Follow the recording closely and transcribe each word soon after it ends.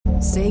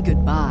Say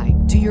goodbye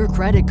to your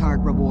credit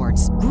card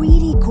rewards.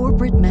 Greedy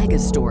corporate mega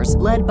stores,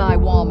 led by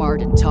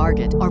Walmart and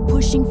Target, are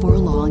pushing for a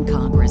law in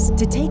Congress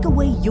to take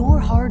away your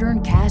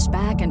hard-earned cash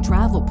back and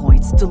travel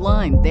points to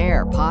line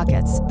their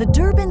pockets. The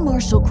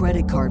Durbin-Marshall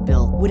credit card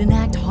bill would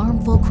enact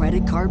harmful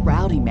credit card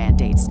routing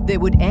mandates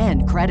that would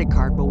end credit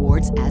card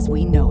rewards as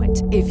we know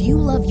it. If you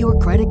love your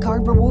credit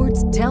card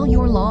rewards, tell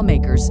your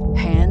lawmakers,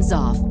 hands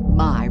off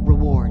my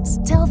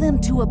rewards. Tell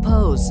them to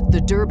oppose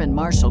the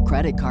Durbin-Marshall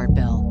credit card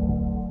bill.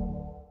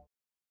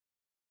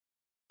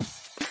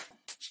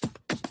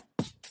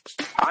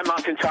 I'm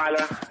Martin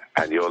Tyler,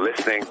 and you're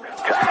listening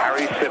to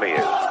Harry Symeou.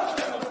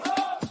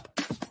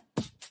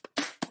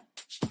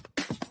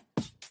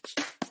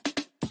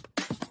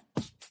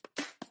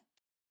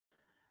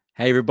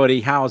 Hey everybody,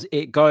 how's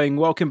it going?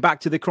 Welcome back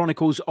to the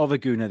Chronicles of a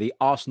Gooner, the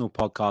Arsenal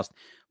podcast,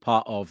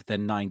 part of the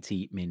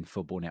 90 Min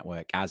Football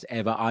Network. As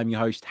ever, I'm your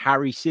host,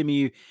 Harry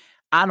Symeou,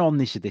 and on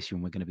this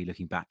edition, we're going to be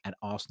looking back at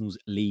Arsenal's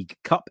League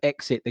Cup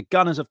exit. The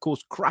Gunners, of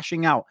course,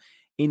 crashing out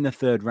in the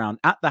third round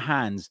at the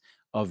hands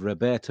of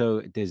Roberto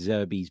De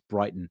Zerbi's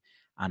Brighton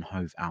and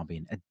Hove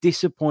Albion. A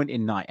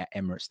disappointing night at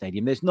Emirates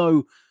Stadium. There's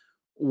no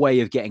way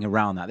of getting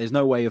around that. There's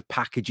no way of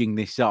packaging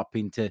this up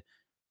into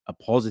a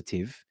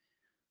positive.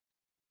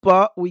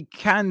 But we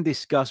can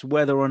discuss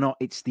whether or not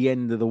it's the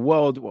end of the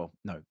world. Well,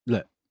 no,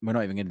 look, we're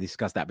not even going to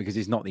discuss that because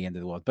it's not the end of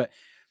the world. But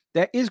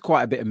there is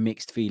quite a bit of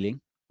mixed feeling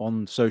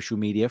on social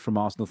media from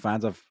Arsenal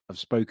fans. I've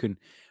spoken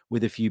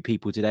with a few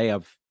people today.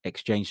 I've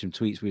exchanged some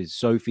tweets with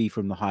Sophie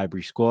from the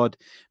Highbury squad.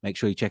 Make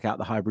sure you check out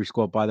the Highbury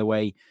squad, by the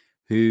way,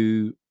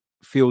 who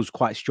feels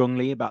quite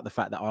strongly about the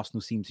fact that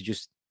Arsenal seem to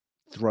just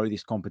throw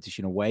this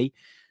competition away,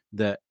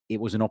 that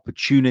it was an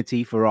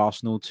opportunity for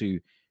Arsenal to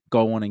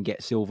go on and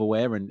get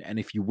silverware. And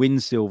if you win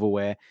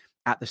silverware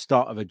at the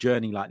start of a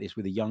journey like this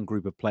with a young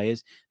group of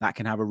players, that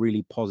can have a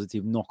really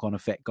positive knock-on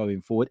effect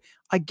going forward.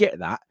 I get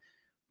that.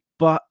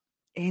 But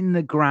in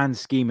the grand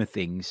scheme of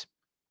things,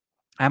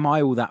 am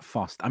I all that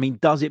fussed? I mean,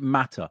 does it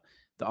matter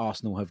that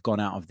Arsenal have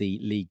gone out of the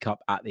League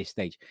Cup at this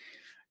stage?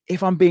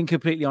 If I'm being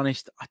completely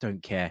honest, I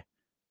don't care.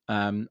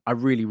 I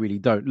really, really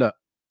don't. Look,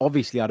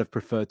 obviously, I'd have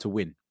preferred to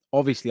win.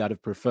 Obviously, I'd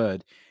have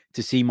preferred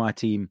to see my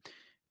team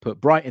put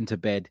Brighton to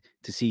bed,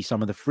 to see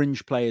some of the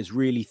fringe players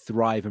really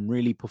thrive and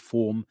really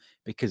perform,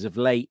 because of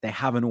late, they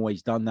haven't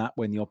always done that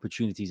when the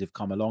opportunities have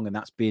come along, and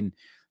that's been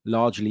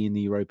largely in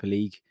the Europa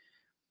League.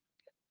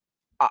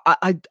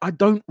 I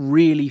don't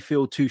really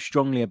feel too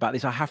strongly about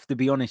this. I have to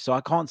be honest. So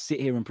I can't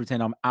sit here and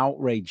pretend I'm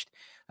outraged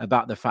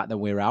about the fact that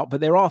we're out. But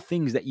there are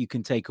things that you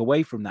can take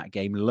away from that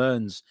game,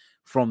 learns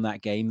from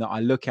that game that I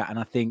look at and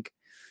I think,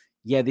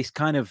 yeah, this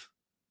kind of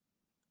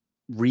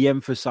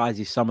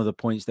re-emphasizes some of the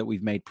points that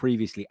we've made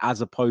previously,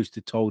 as opposed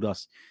to told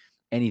us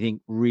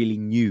anything really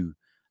new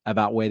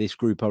about where this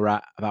group are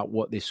at, about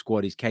what this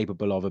squad is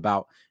capable of,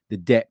 about the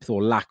depth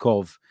or lack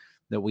of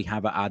that we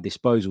have at our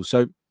disposal.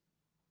 So,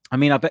 I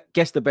mean,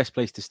 guess the best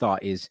place to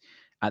start is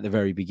at the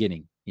very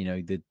beginning, you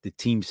know, the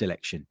team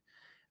selection.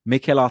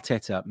 Mikel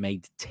Arteta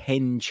made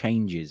 10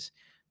 changes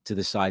to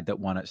the side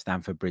that won at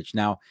Stamford Bridge.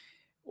 Now,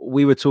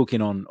 we were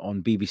talking on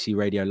BBC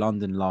Radio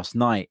London last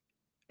night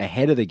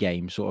ahead of the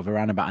game, sort of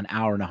around about an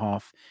hour and a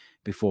half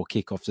before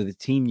kickoff. So the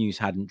team news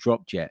hadn't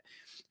dropped yet.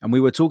 And we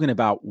were talking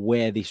about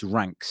where this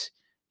ranks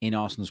in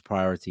Arsenal's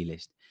priority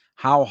list.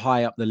 How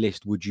high up the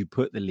list would you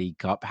put the League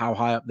Cup? How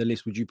high up the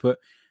list would you put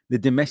the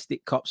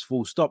domestic cups,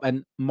 full stop?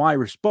 And my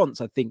response,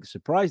 I think,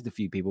 surprised a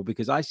few people,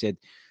 because I said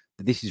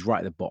that this is right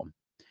at the bottom.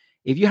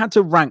 If you had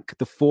to rank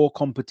the 4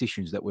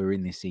 competitions that we're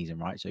in this season,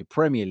 right? So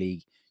Premier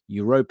League,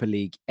 Europa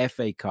League,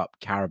 FA Cup,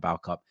 Carabao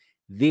Cup,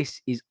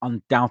 this is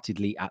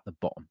undoubtedly at the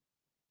bottom.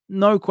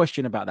 No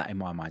question about that in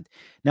my mind.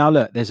 Now,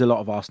 look, there's a lot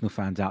of Arsenal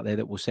fans out there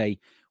that will say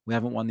we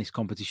haven't won this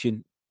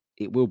competition.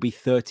 It will be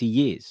 30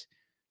 years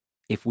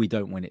if we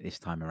don't win it this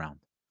time around.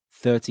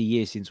 30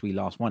 years since we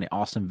last won it.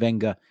 Arsene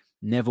Wenger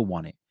never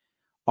won it.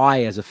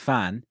 I, as a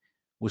fan,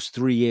 was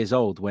 3 years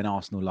old when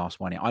Arsenal last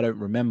won it. I don't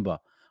remember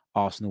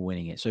Arsenal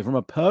winning it. So from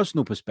a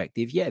personal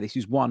perspective, yeah, this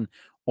is one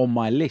on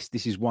my list.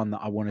 This is one that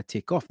I want to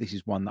tick off. This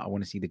is one that I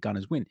want to see the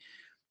Gunners win.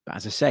 But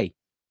as I say,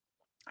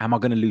 am I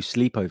going to lose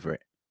sleep over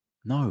it?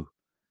 No,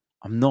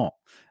 I'm not.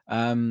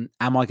 Am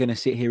I going to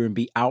sit here and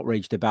be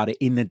outraged about it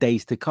in the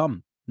days to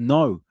come?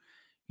 No.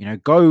 You know,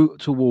 go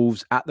to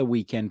Wolves at the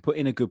weekend, put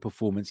in a good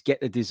performance, get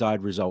the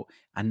desired result,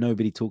 and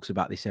nobody talks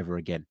about this ever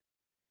again.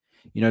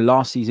 You know,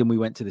 last season we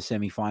went to the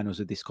semi-finals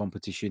of this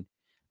competition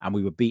and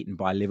we were beaten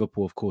by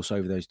Liverpool, of course,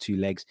 over those 2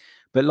 legs.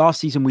 But last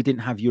season we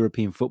didn't have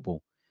European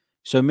football.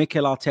 So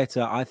Mikel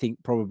Arteta, I think,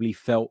 probably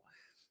felt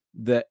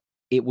that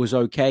it was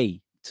okay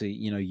to,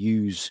 you know,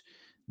 use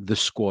the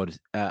squad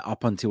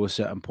up until a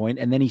certain point.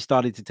 And then he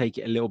started to take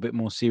it a little bit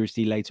more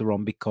seriously later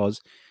on,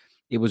 because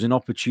it was an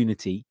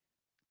opportunity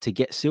to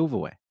get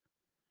silverware.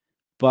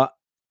 But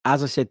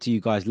as I said to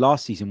you guys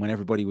last season, when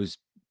everybody was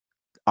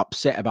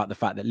upset about the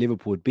fact that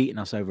Liverpool had beaten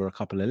us over a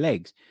couple of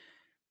legs,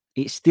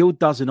 it still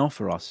doesn't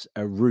offer us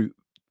a route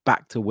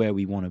back to where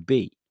we want to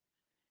be.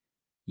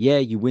 Yeah,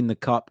 you win the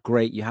cup,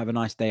 great. You have a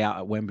nice day out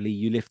at Wembley.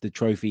 You lift the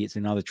trophy. It's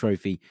another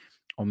trophy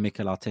on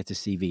Mikel Arteta's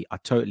CV. I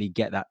totally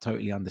get that,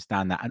 totally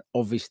understand that. And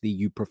obviously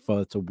you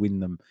prefer to win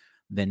them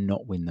than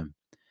not win them.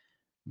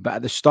 But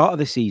at the start of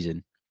the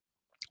season,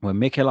 when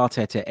Mikel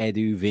Arteta,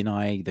 Edu,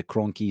 Vinay, the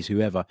Cronkies,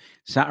 whoever,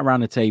 sat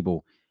around the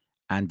table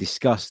and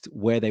discussed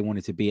where they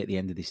wanted to be at the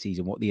end of the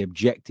season, what the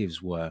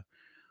objectives were,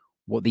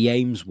 what the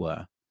aims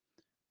were,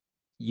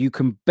 you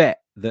can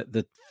bet that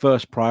the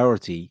first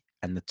priority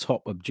and the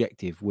top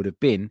objective would have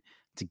been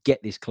to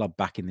get this club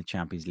back in the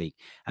Champions League.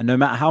 And no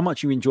matter how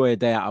much you enjoy a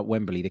day out at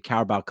Wembley, the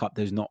Carabao Cup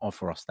does not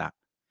offer us that.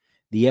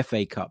 The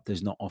FA Cup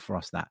does not offer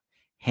us that.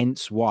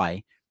 Hence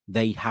why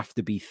they have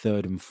to be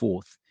third and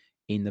fourth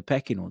in the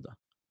pecking order.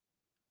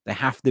 They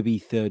have to be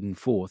third and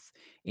fourth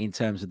in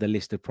terms of the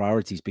list of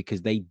priorities,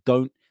 because they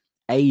don't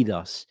aid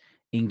us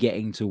in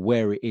getting to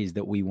where it is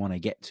that we want to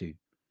get to.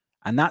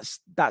 And that's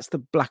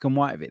the black and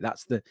white of it.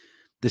 That's the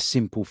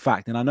simple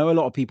fact. And I know a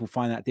lot of people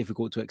find that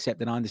difficult to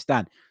accept, and I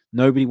understand.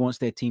 Nobody wants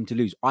their team to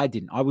lose. I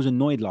didn't. I was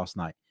annoyed last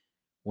night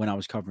when I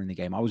was covering the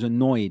game. I was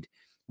annoyed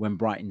when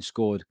Brighton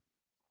scored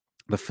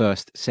the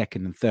first,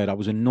 second, and third. I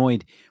was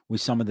annoyed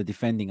with some of the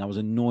defending. I was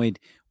annoyed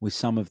with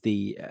some of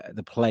the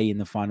play in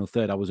the final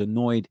third. I was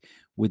annoyed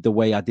with the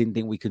way I didn't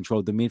think we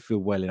controlled the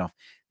midfield well enough.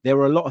 There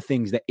were a lot of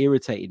things that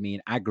irritated me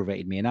and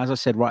aggravated me. And as I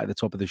said right at the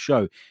top of the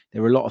show,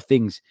 there were a lot of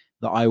things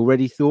that I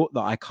already thought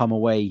that I come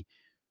away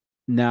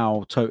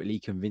now totally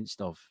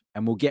convinced of.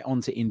 And we'll get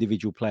on to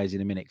individual players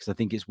in a minute, because I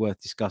think it's worth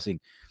discussing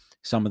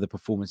some of the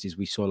performances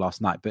we saw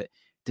last night. But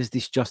does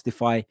this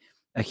justify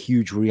a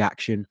huge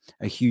reaction,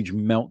 a huge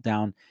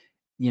meltdown?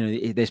 You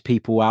know, there's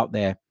people out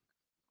there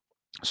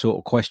sort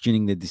of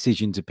questioning the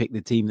decision to pick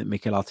the team that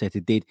Mikel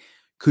Arteta did.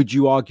 Could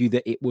you argue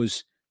that it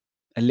was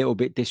a little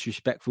bit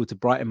disrespectful to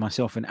Brighton?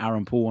 Myself and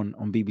Aaron Paul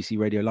on BBC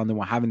Radio London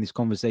were having this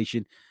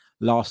conversation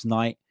last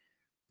night.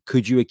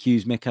 Could you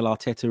accuse Mikel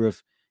Arteta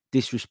of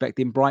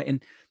disrespecting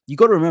Brighton? You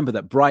got to remember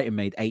that Brighton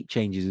made 8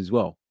 changes as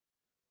well,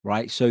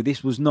 right? So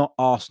this was not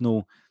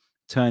Arsenal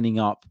turning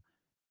up,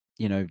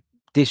 you know,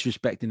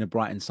 disrespecting the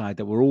Brighton side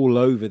that were all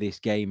over this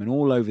game and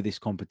all over this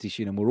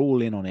competition and we're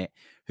all in on it,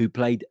 who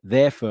played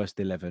their first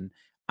 11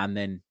 and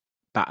then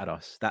battered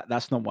us.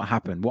 That's not what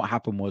happened. What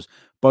happened was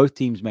both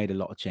teams made a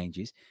lot of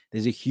changes.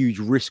 There's a huge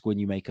risk when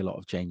you make a lot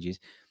of changes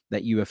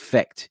that you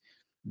affect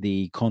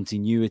the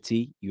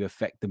continuity, you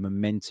affect the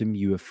momentum,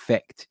 you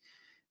affect,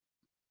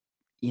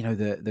 you know,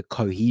 the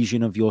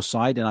cohesion of your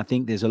side. And I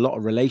think there's a lot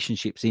of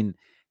relationships in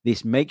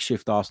this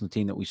makeshift Arsenal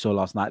team that we saw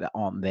last night that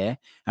aren't there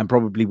and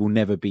probably will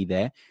never be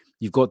there.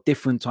 You've got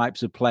different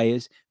types of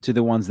players to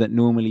the ones that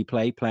normally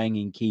playing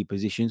in key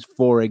positions.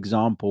 For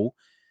example,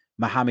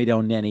 Mohamed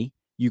El-Neni,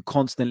 you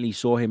constantly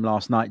saw him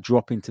last night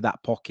drop into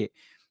that pocket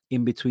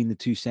in between the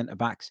two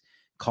centre-backs.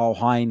 Karl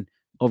Hein,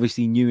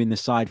 obviously new in the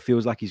side,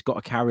 feels like he's got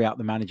to carry out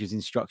the manager's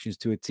instructions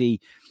to a T,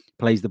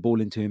 plays the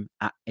ball into him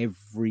at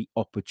every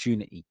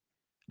opportunity.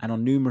 And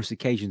on numerous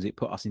occasions, it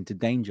put us into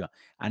danger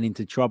and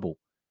into trouble.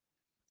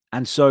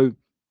 And so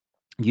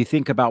you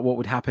think about what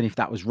would happen if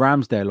that was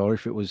Ramsdale or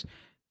if it was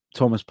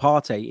Thomas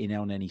Partey in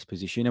El-Neni's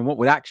position. And what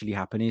would actually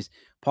happen is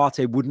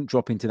Partey wouldn't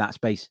drop into that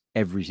space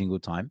every single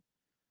time.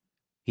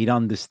 He'd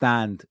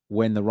understand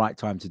when the right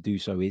time to do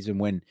so is and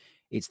when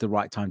it's the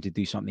right time to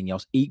do something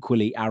else.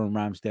 Equally, Aaron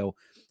Ramsdale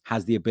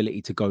has the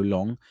ability to go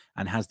long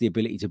and has the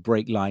ability to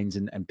break lines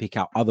and pick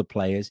out other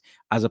players,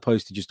 as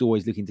opposed to just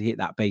always looking to hit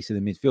that base of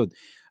the midfield.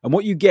 And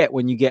what you get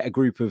when you get a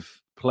group of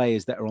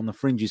players that are on the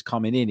fringes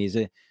coming in is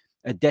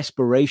a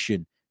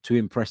desperation to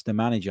impress the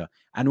manager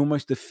and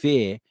almost a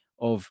fear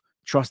of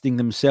trusting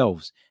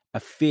themselves, a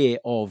fear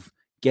of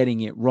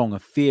getting it wrong, a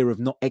fear of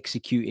not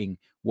executing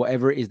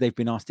whatever it is they've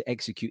been asked to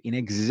execute in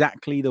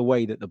exactly the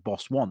way that the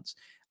boss wants.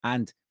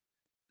 And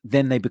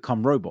then they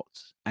become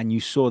robots. And you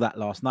saw that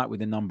last night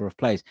with a number of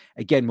players.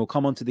 Again, we'll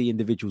come on to the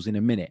individuals in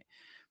a minute.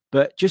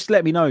 But just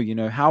let me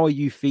know, how are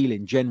you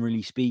feeling,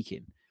 generally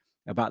speaking,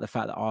 about the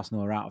fact that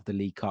Arsenal are out of the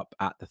League Cup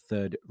at the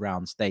third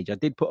round stage? I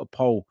did put a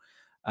poll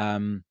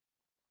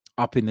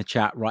up in the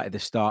chat right at the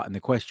start. And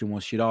the question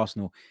was, should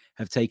Arsenal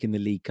have taken the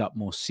League Cup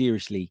more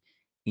seriously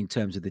in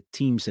terms of the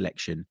team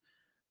selection?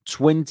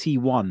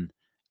 21%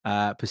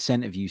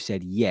 of you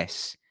said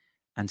yes,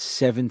 and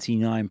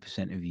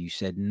 79% of you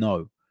said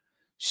no.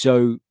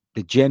 So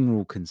the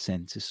general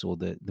consensus, or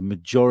the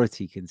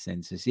majority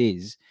consensus,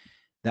 is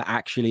that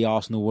actually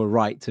Arsenal were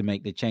right to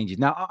make the changes.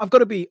 Now, I've got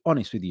to be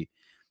honest with you.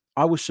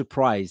 I was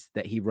surprised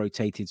that he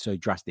rotated so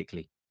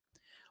drastically.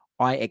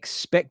 I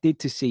expected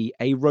to see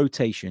a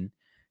rotation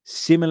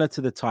similar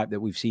to the type that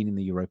we've seen in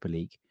the Europa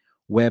League,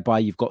 whereby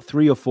you've got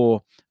 3 or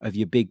 4 of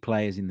your big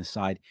players in the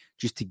side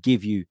just to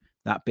give you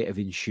that bit of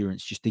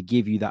insurance, just to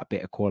give you that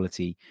bit of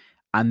quality.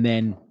 And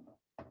then,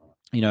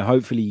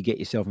 hopefully you get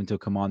yourself into a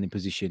commanding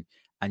position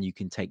and you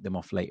can take them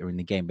off later in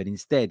the game. But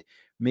instead,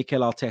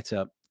 Mikel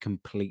Arteta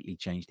completely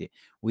changed it.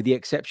 With the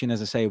exception, as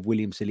I say, of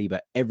William Saliba,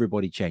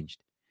 everybody changed.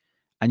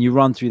 And you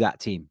run through that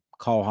team.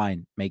 Karl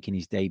Hein making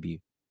his debut.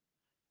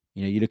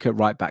 You look at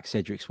right back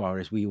Cedric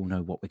Suarez. We all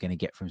know what we're going to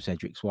get from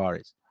Cedric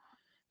Suarez.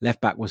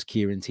 Left back was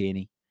Kieran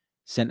Tierney.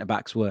 Centre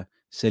backs were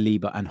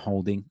Saliba and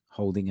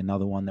Holding,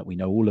 another one that we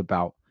know all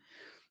about.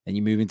 Then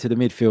you move into the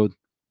midfield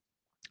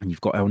and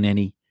you've got El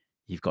Neni,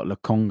 you've got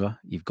Lokonga,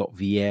 you've got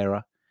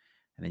Vieira.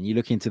 And then you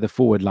look into the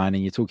forward line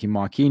and you're talking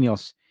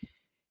Marquinhos,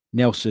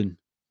 Nelson,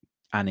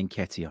 and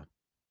Nketiah.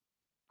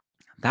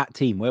 That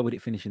team, where would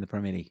it finish in the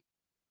Premier League?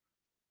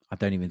 I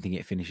don't even think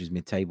it finishes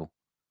mid-table.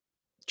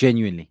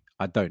 Genuinely,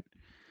 I don't.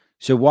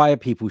 So why are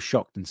people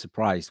shocked and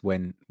surprised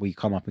when we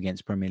come up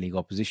against Premier League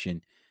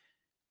opposition,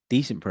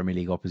 decent Premier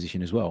League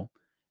opposition as well,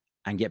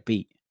 and get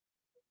beat?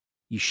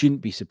 You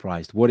shouldn't be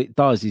surprised. What it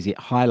does is it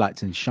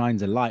highlights and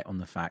shines a light on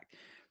the fact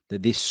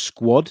that this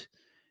squad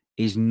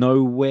is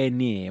nowhere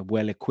near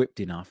well equipped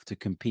enough to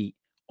compete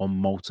on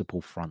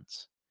multiple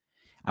fronts.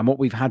 And what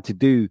we've had to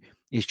do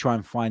is try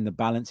and find the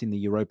balance in the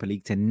Europa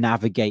League to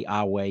navigate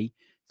our way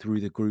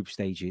through the group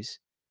stages.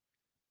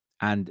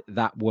 And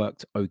that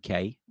worked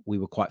okay. We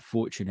were quite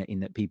fortunate in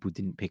that people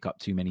didn't pick up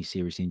too many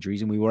serious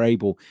injuries and we were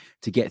able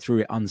to get through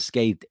it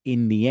unscathed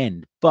in the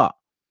end. But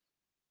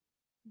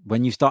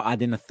when you start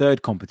adding a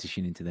third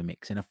competition into the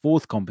mix and a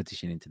fourth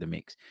competition into the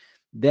mix,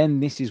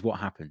 then this is what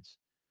happens.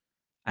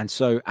 And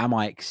so am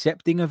I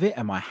accepting of it?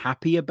 Am I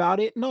happy about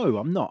it? No,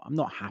 I'm not. I'm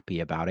not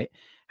happy about it.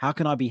 How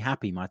can I be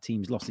happy? My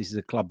team's lost. This is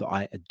a club that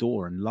I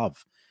adore and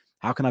love.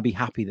 How can I be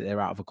happy that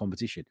they're out of a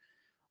competition?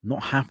 I'm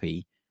not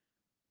happy,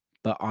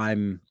 but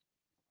I'm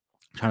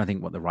trying to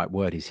think what the right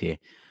word is here.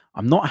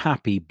 I'm not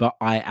happy, but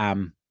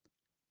I'm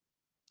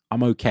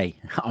okay.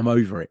 I'm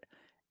over it,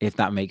 if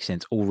that makes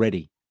sense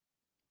already.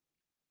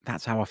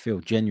 That's how I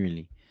feel,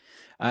 genuinely.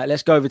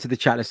 Let's go over to the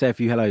chat. Let's say a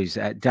few hellos.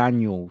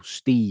 Daniel,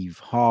 Steve,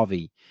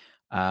 Harvey,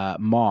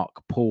 Mark,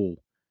 Paul.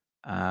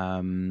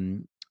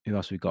 Who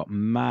else we've got?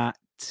 Matt,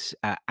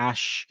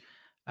 Ash,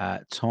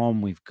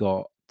 Tom. We've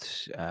got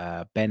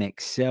Ben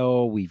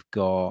Excel. We've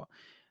got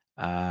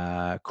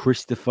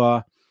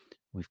Christopher.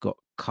 We've got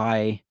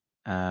Kai.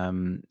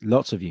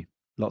 Lots of you.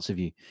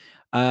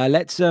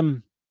 Let's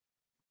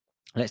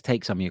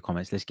take some of your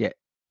comments. Let's get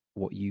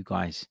what you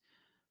guys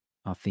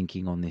are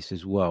thinking on this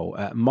as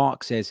well.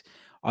 Mark says,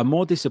 I'm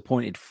more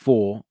disappointed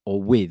for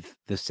or with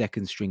the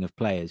second string of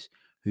players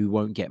who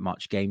won't get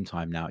much game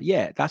time now.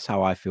 Yeah, that's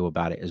how I feel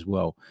about it as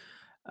well.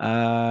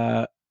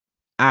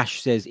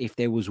 Ash says, if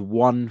there was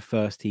one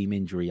first team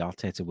injury,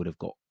 Arteta would have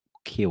got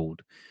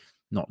killed.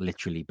 Not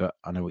literally, but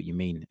I know what you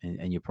mean,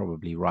 and you're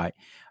probably right.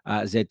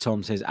 Zed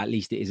Tom says, at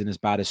least it isn't as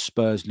bad as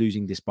Spurs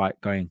losing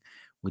despite going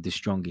with the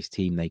strongest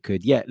team they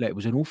could. Yeah, look, it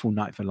was an awful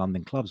night for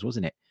London clubs,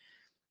 wasn't it?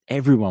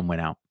 Everyone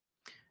went out.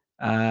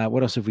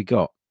 What else have we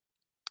got?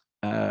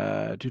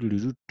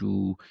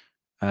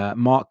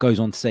 Mark goes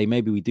on to say,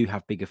 maybe we do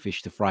have bigger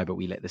fish to fry, but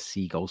we let the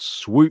seagulls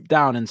swoop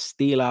down and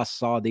steal our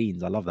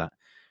sardines. I love that.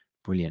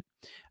 Brilliant.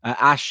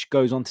 Ash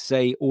goes on to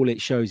say, all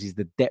it shows is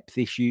the depth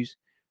issues.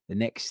 The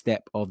next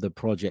step of the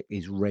project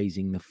is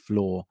raising the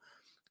floor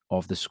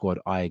of the squad.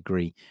 I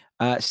agree.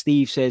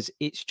 Steve says,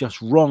 it's just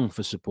wrong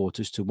for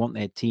supporters to want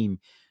their team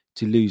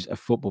to lose a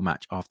football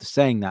match. After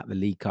saying that, the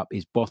League Cup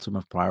is bottom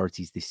of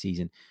priorities this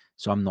season,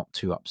 so I'm not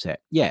too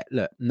upset. Yeah,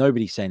 look,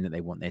 nobody's saying that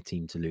they want their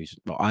team to lose.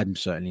 But I'm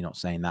certainly not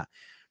saying that.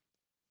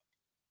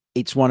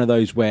 It's one of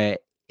those where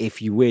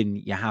if you win,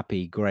 you're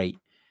happy, great.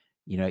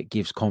 You know, it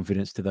gives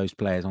confidence to those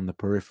players on the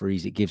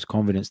peripheries. It gives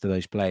confidence to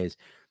those players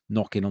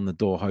knocking on the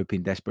door,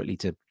 hoping desperately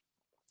to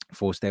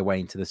force their way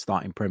into the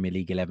starting Premier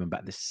League 11. But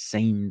at the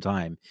same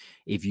time,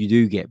 if you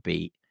do get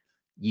beat,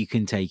 you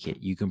can take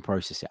it. You can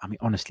process it. I mean,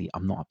 honestly,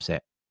 I'm not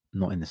upset.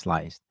 Not in the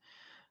slightest.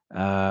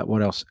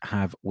 What else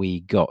have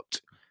we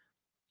got?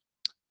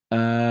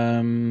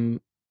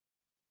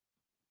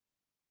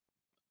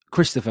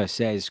 Christopher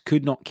says,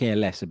 could not care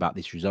less about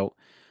this result.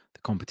 The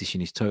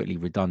competition is totally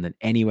redundant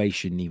anyway,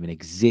 shouldn't even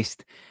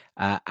exist.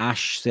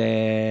 Ash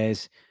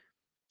says,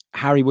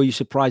 Harry, were you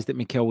surprised that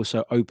Mikel was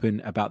so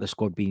open about the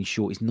squad being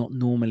short? It's not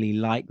normally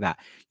like that.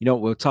 You know,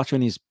 we'll touch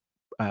on his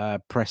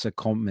presser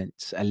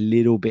comments a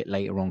little bit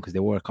later on because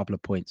there were a couple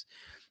of points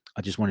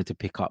I just wanted to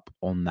pick up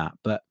on that.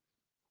 But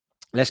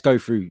let's go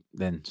through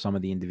then some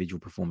of the individual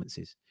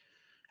performances.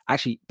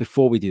 Actually,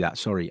 before we do that,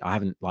 sorry, I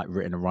haven't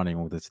written a running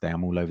order today.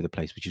 I'm all over the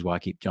place, which is why I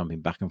keep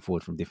jumping back and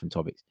forward from different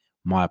topics.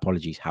 My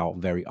apologies, how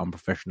very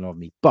unprofessional of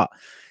me. But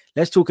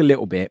let's talk a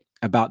little bit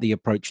about the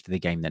approach to the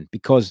game then,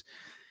 because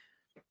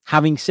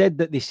having said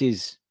that this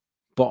is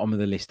bottom of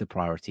the list of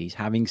priorities,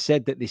 having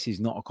said that this is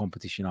not a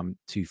competition I'm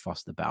too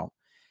fussed about,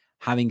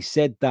 having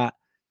said that,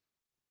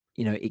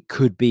 you know, it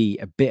could be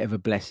a bit of a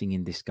blessing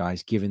in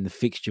disguise given the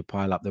fixture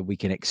pile-up that we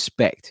can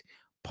expect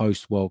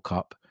post-World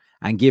Cup,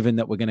 and given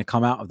that we're going to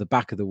come out of the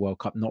back of the World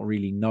Cup not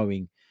really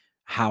knowing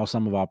how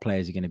some of our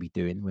players are going to be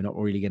doing. We're not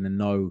really going to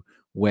know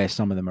where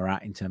some of them are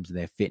at in terms of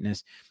their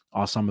fitness.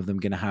 Are some of them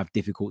going to have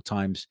difficult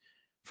times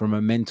from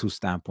a mental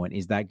standpoint?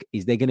 Is there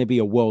going to be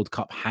a World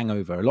Cup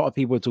hangover? A lot of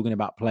people are talking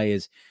about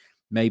players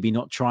maybe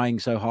not trying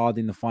so hard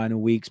in the final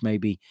weeks,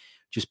 maybe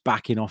just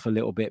backing off a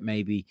little bit,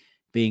 maybe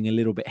being a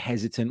little bit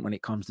hesitant when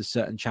it comes to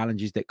certain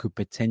challenges that could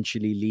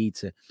potentially lead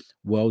to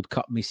World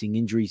Cup missing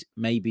injuries.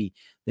 Maybe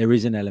there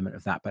is an element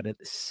of that, but at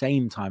the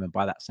same time, and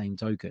by that same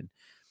token,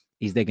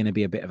 is there going to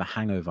be a bit of a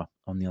hangover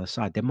on the other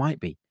side? There might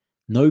be.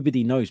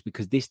 Nobody knows,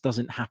 because this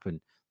doesn't happen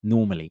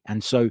normally.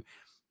 And so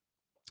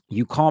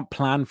you can't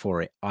plan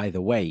for it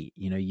either way.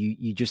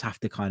 You just have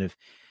to kind of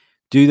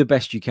do the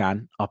best you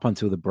can up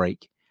until the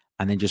break,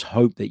 and then just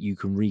hope that you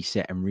can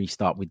reset and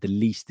restart with the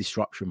least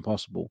disruption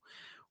possible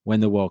when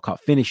the World Cup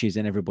finishes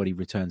and everybody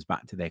returns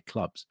back to their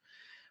clubs.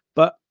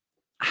 But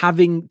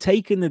having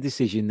taken the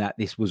decision that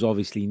this was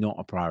obviously not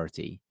a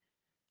priority,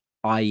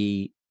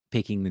 i.e.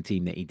 picking the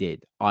team that he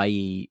did,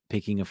 i.e.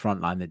 picking a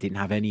front line that didn't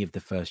have any of the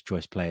first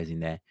choice players in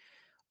there,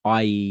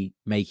 i.e.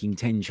 making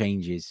 10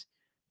 changes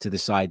to the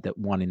side that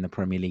won in the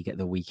Premier League at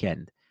the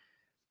weekend,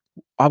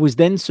 I was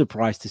then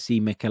surprised to see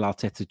Mikel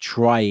Arteta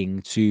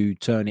trying to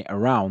turn it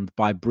around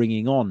by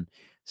bringing on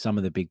some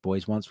of the big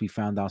boys once we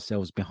found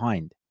ourselves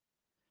behind.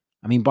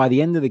 I mean, by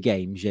the end of the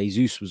game,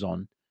 Jesus was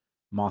on,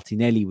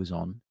 Martinelli was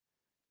on,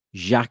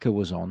 Xhaka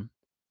was on.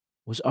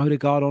 Was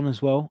Odegaard on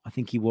as well? I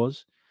think he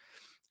was.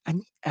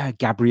 And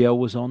Gabriel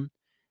was on.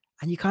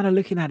 And you're kind of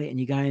looking at it and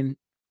you're going,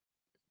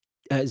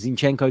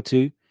 Zinchenko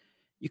too.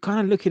 You're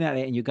kind of looking at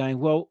it and you're going,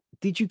 well,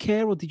 did you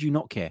care or did you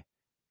not care?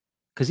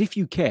 Because if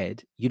you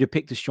cared, you'd have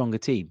picked a stronger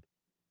team.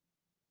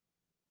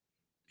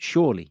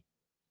 Surely.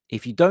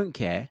 If you don't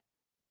care,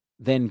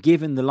 then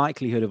given the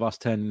likelihood of us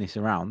turning this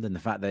around and the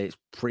fact that it's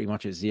pretty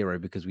much at zero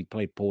because we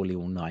played poorly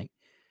all night,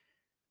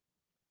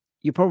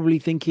 you're probably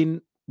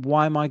thinking,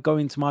 why am I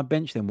going to my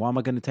bench then? Why am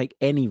I going to take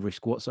any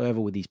risk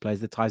whatsoever with these players?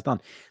 The tie's done.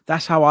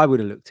 That's how I would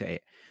have looked at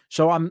it.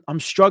 So I'm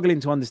struggling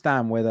to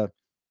understand whether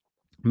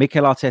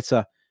Mikel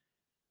Arteta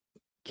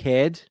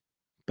cared,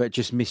 but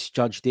just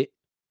misjudged it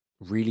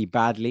really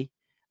badly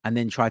and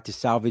then tried to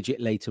salvage it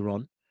later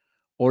on,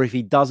 or if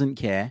he doesn't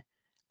care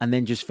and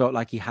then just felt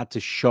like he had to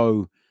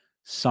show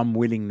some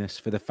willingness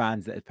for the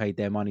fans that had paid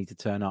their money to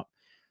turn up,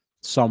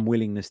 some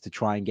willingness to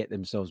try and get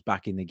themselves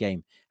back in the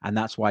game. And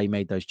that's why he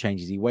made those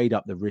changes. He weighed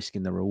up the risk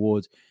and the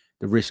reward.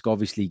 The risk,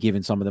 obviously,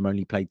 given some of them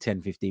only played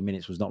 10, 15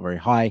 minutes, was not very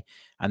high.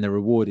 And the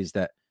reward is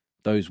that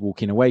those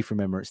walking away from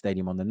Emirates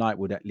Stadium on the night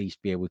would at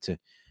least be able to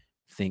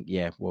think,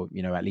 yeah, well,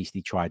 at least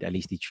he tried. At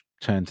least he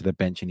turned to the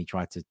bench and he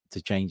tried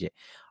to change it.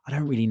 I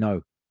don't really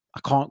know. I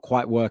can't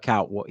quite work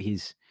out what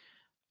his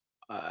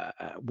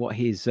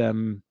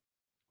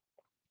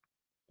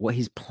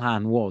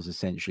plan was,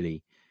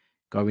 essentially,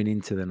 going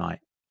into the night.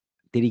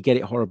 Did he get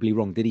it horribly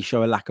wrong? Did he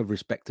show a lack of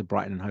respect to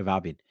Brighton and Hove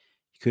Albion?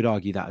 You could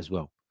argue that as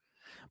well.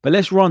 But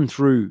let's run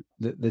through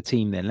the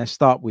team then. Let's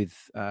start with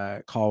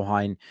Karl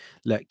Hein.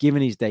 Look,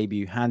 given his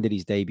debut, handed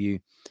his debut,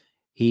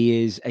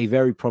 he is a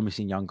very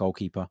promising young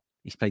goalkeeper.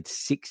 He's played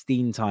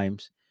 16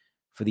 times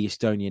for the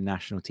Estonian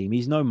national team.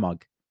 He's no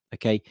mug,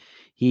 okay?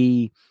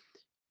 He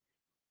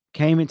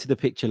came into the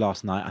picture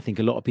last night. I think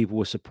a lot of people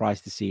were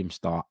surprised to see him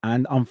start.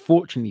 And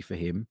unfortunately for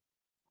him,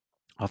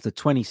 after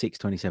 26,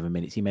 27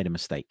 minutes, he made a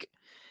mistake.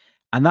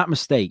 And that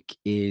mistake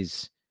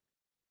is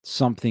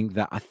something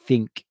that I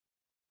think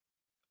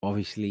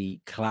obviously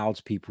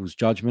clouds people's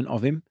judgment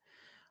of him.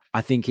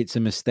 I think it's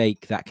a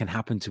mistake that can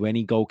happen to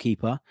any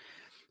goalkeeper.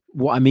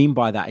 What I mean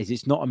by that is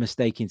it's not a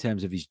mistake in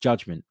terms of his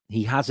judgment.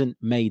 He hasn't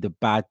made a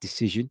bad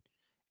decision,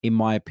 in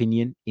my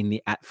opinion,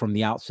 from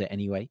the outset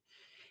anyway.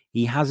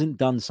 He hasn't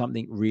done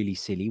something really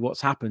silly.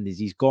 What's happened is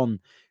he's gone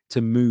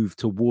to move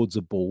towards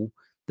a ball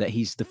that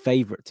he's the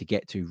favourite to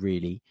get to,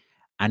 really,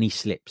 and he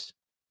slips.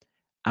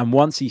 And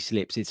once he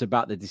slips, it's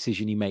about the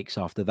decision he makes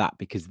after that,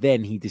 because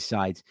then he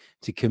decides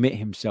to commit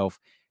himself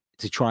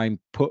to try and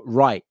put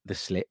right the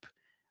slip.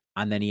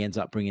 And then he ends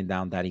up bringing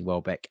down Danny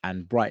Welbeck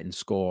and Brighton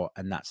score.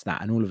 And that's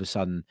that. And all of a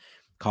sudden,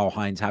 Karl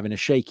Hein's having a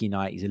shaky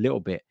night. He's a little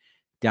bit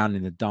down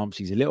in the dumps.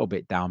 He's a little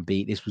bit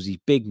downbeat. This was his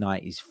big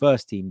night, his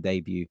first team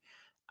debut,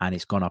 and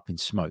it's gone up in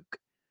smoke.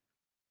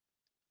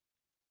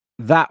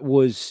 That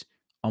was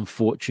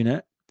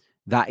unfortunate.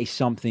 That is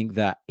something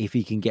that if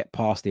he can get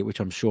past it, which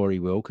I'm sure he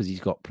will, because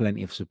he's got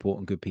plenty of support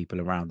and good people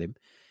around him,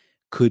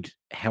 could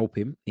help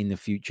him in the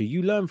future.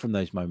 You learn from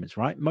those moments,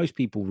 right? Most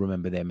people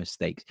remember their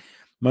mistakes.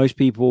 Most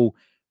people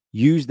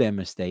use their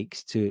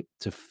mistakes to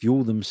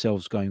fuel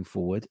themselves going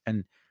forward.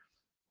 And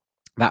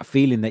that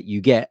feeling that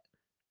you get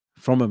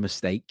from a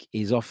mistake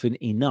is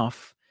often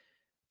enough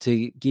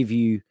to give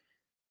you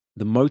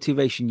the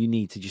motivation you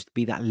need to just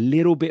be that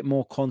little bit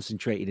more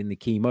concentrated in the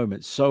key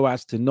moments so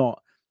as to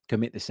not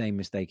commit the same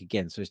mistake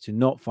again. So as to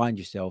not find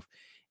yourself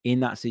in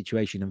that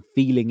situation and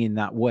feeling in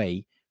that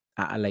way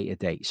at a later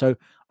date. So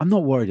I'm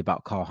not worried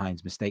about Karl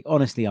Hein's mistake.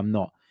 Honestly, I'm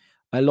not.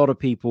 A lot of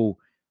people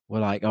were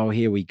like, oh,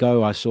 here we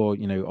go. I saw,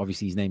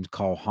 obviously his name's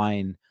Karl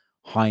Hein,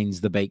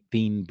 Heinz, the baked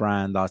bean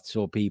brand. I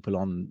saw people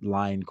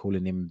online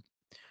calling him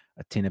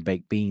a tin of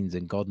baked beans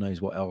and God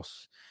knows what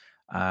else.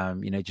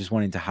 Just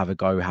wanting to have a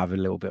go, have a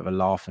little bit of a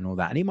laugh and all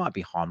that. And he might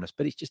be harmless,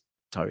 but it's just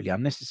totally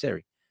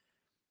unnecessary.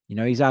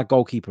 He's our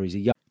goalkeeper. He's a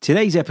young.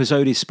 Today's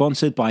episode is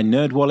sponsored by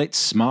NerdWallet's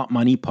Smart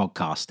Money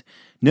Podcast.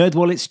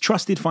 NerdWallet's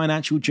trusted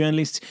financial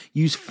journalists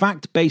use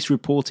fact-based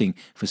reporting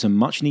for some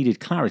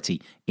much-needed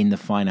clarity in the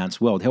finance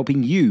world,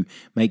 helping you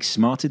make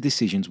smarter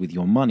decisions with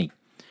your money.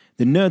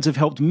 The nerds have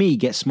helped me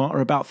get smarter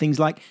about things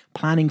like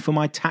planning for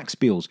my tax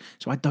bills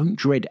so I don't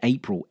dread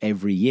April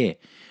every year,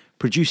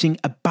 producing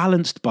a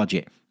balanced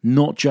budget,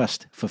 not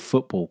just for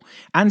football.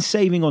 And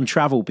saving on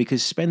travel,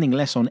 because spending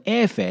less on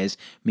airfares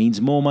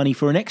means more money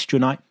for an extra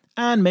night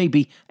and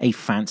maybe a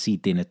fancy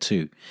dinner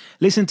too.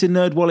 Listen to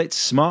NerdWallet's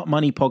Smart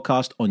Money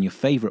podcast on your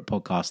favorite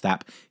podcast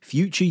app.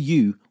 Future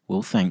you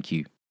will thank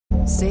you.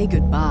 Say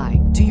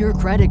goodbye to your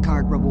credit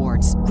card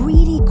rewards.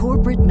 Greedy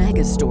corporate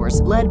mega stores,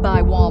 led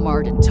by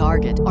Walmart and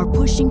Target, are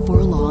pushing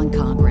for a law in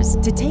Congress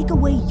to take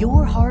away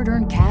your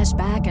hard-earned cash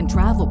back and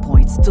travel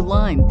points to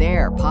line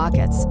their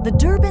pockets. The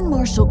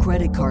Durbin-Marshall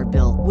credit card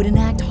bill would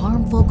enact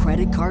harmful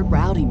credit card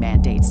routing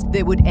mandates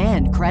that would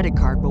end credit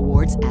card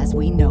rewards as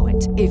we know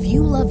it. If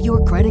you love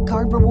your credit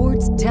card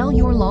rewards, tell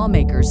your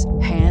lawmakers,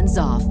 hands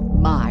off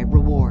my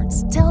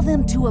rewards. Tell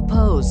them to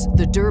oppose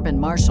the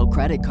Durbin-Marshall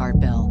credit card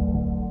bill.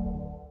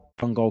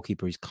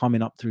 Goalkeeper is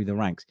coming up through the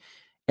ranks.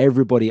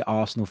 Everybody at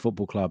Arsenal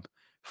Football Club,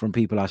 from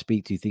people I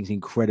speak to, thinks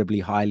incredibly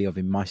highly of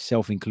him,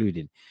 myself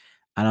included.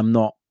 And I'm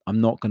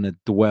not going to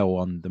dwell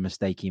on the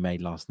mistake he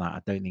made last night.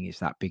 I don't think it's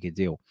that big a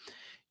deal.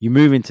 You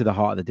move into the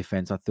heart of the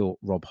defense. I thought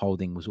Rob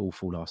Holding was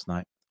awful last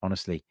night,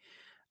 honestly.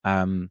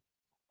 I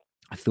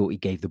thought he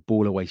gave the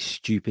ball away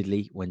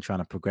stupidly when trying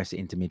to progress it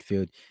into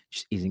midfield.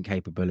 Just isn't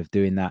capable of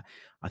doing that.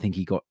 I think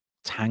he got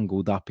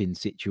tangled up in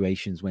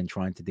situations when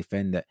trying to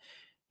defend that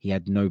he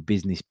had no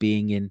business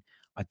being in.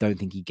 I don't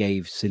think he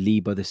gave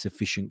Saliba the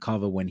sufficient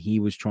cover when he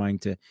was trying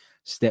to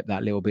step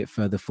that little bit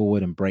further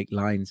forward and break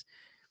lines.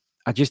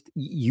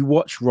 You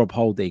watch Rob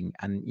Holding,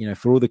 and, you know,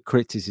 for all the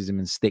criticism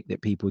and stick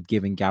that people had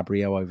given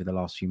Gabriel over the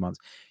last few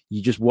months,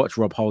 you just watch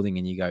Rob Holding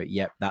and you go,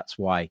 yep, that's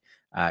why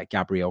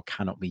Gabriel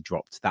cannot be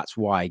dropped. That's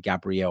why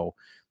Gabriel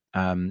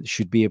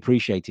should be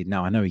appreciated.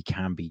 Now, I know he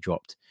can be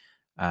dropped.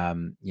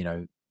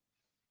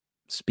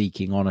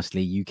 Speaking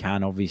honestly, you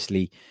can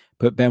obviously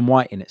put Ben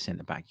White in at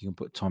centre-back. You can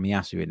put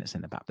Tomiyasu in at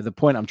centre-back. But the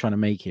point I'm trying to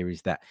make here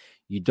is that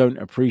you don't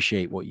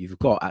appreciate what you've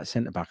got at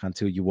centre-back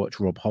until you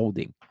watch Rob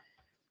Holding.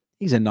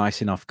 He's a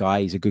nice enough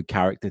guy. He's a good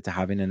character to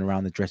have in and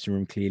around the dressing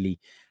room, clearly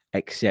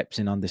accepts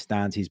and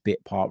understands his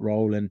bit part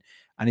role and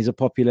is a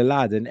popular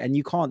lad. And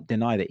you can't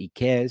deny that he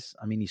cares.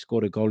 I mean, he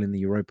scored a goal in the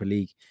Europa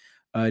League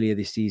earlier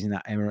this season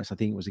at Emirates. I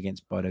think it was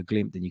against Bodo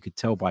Glimt, and you could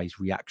tell by his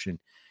reaction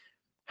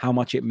how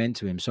much it meant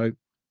to him. So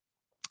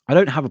I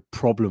don't have a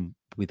problem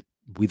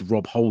with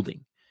Rob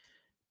Holding,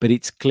 but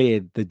it's clear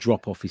the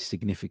drop-off is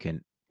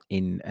significant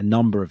in a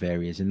number of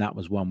areas, and that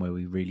was one where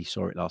we really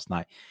saw it last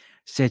night.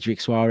 Cedric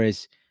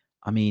Suarez,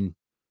 I mean,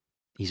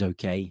 he's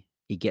okay.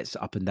 He gets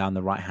up and down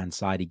the right-hand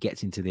side. He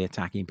gets into the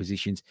attacking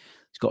positions.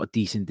 He's got a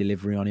decent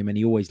delivery on him, and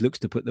he always looks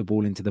to put the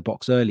ball into the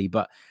box early,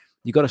 but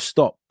you've got to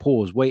stop,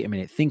 pause, wait a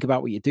minute, think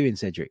about what you're doing,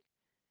 Cedric.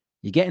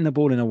 You're getting the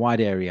ball in a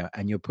wide area,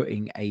 and you're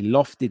putting a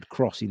lofted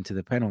cross into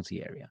the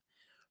penalty area,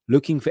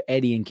 looking for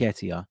Eddie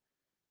Nketiah,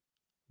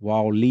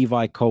 while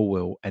Levi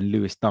Colwill and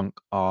Lewis Dunk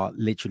are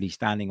literally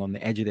standing on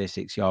the edge of their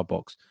 6-yard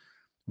box,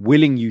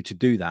 willing you to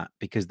do that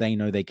because they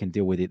know they can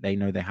deal with it. They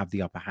know they have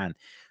the upper hand.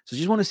 So I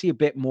just want to see a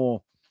bit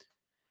more,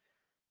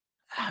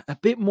 I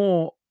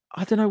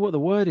don't know what the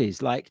word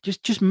is. Like,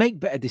 just make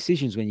better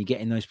decisions when you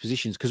get in those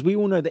positions, because we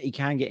all know that he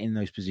can get in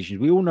those positions.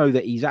 We all know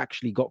that he's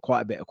actually got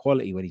quite a bit of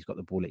quality when he's got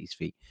the ball at his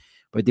feet.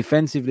 But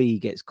defensively, he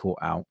gets caught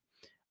out.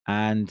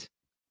 And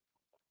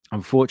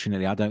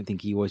unfortunately, I don't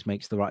think he always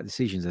makes the right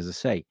decisions, as I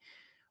say.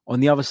 On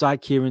the other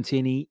side, Kieran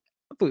Tierney,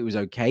 I thought it was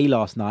okay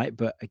last night,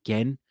 but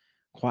again,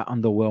 quite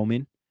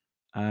underwhelming.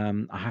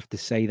 I have to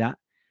say that.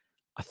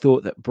 I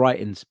thought that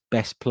Brighton's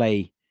best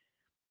play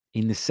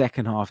in the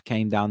second half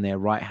came down their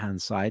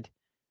right-hand side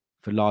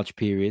for large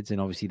periods,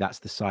 and obviously that's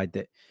the side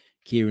that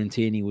Kieran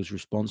Tierney was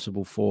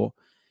responsible for.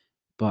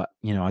 But,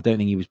 you know, I don't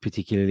think he was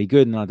particularly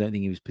good, and I don't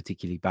think he was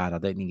particularly bad. I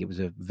don't think it was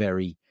a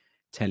very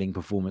telling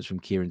performance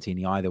from Kieran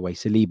Tierney either way.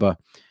 Saliba,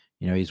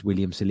 you know, is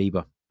William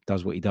Saliba,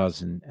 does what he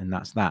does, and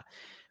that's that.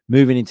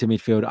 Moving into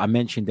midfield, I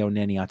mentioned El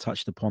Neni. I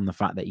touched upon the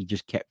fact that he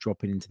just kept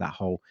dropping into that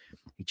hole.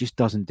 He just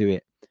doesn't do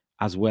it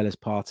as well as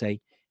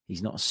Partey.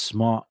 He's not as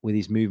smart with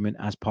his movement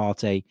as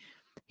Partey.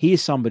 He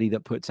is somebody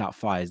that puts out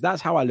fires.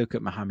 That's how I look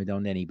at Mohamed El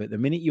Neni. But the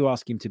minute you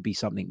ask him to be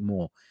something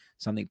more,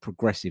 something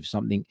progressive,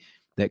 something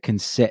that can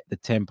set the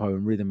tempo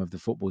and rhythm of the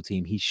football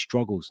team, he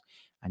struggles.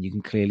 And you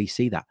can clearly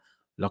see that.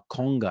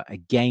 Lokonga,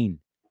 again,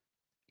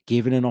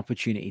 given an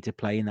opportunity to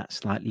play in that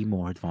slightly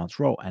more advanced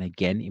role. And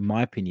again, in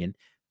my opinion,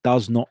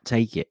 does not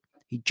take it.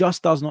 He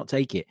just does not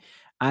take it.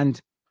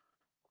 And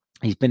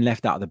he's been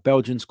left out of the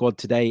Belgian squad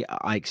today.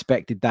 I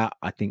expected that.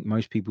 I think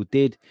most people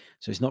did.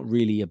 So it's not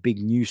really a big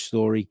news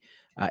story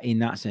in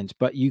that sense.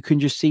 But you can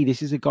just see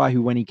this is a guy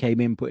who, when he came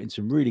in, put in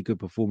some really good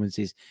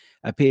performances,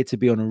 appeared to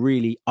be on a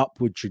really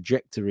upward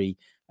trajectory,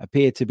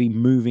 appeared to be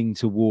moving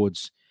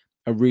towards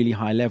a really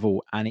high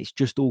level. And it's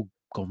just all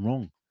gone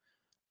wrong.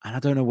 And I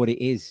don't know what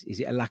it is. Is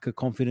it a lack of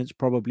confidence?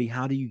 Probably.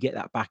 How do you get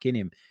that back in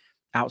him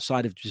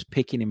outside of just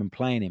picking him and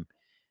playing him?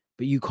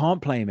 But you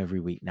can't play him every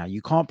week now.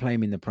 You can't play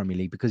him in the Premier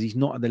League because he's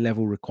not at the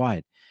level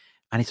required.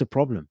 And it's a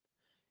problem.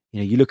 You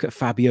know, you look at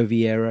Fabio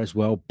Vieira as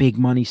well, big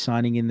money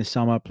signing in the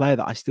summer, a player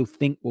that I still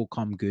think will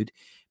come good.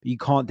 But you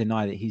can't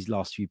deny that his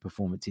last few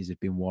performances have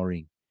been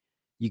worrying.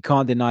 You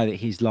can't deny that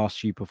his last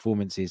few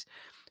performances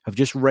have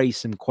just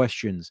raised some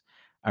questions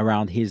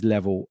around his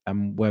level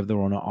and whether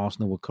or not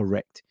Arsenal were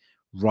correct,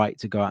 right,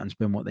 to go out and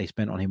spend what they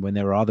spent on him when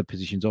there are other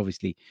positions,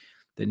 obviously,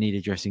 that need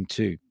addressing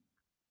too.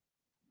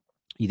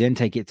 You then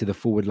take it to the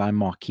forward line.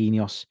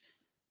 Marquinhos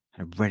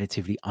had a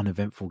relatively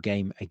uneventful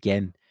game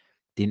again.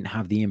 Didn't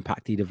have the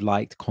impact he'd have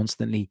liked.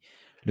 Constantly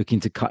looking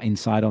to cut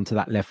inside onto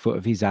that left foot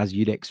of his, as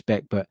you'd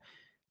expect, but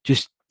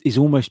just is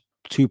almost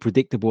too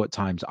predictable at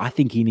times. I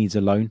think he needs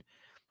a loan,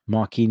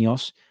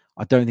 Marquinhos.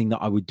 I don't think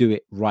that I would do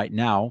it right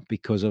now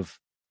because of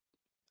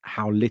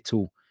how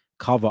little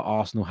cover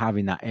Arsenal have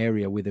in that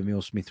area with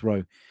Emile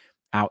Smith-Rowe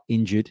out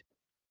injured.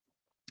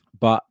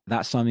 But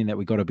that's something that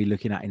we've got to be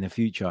looking at in the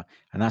future.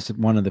 And that's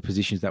one of the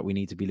positions that we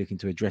need to be looking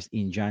to address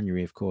in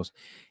January, of course,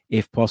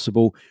 if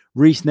possible.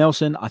 Reiss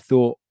Nelson, I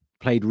thought,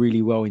 played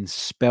really well in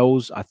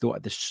spells. I thought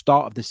at the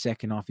start of the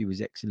second half, he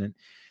was excellent.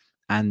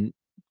 And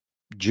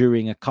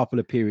during a couple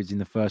of periods in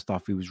the first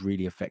half, he was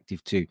really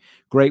effective too.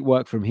 Great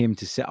work from him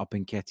to set up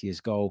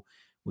Nketiah's goal,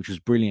 which was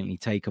brilliantly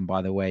taken,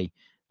 by the way.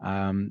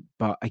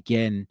 But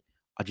again,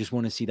 I just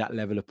want to see that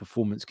level of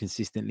performance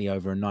consistently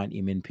over a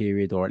 90-minute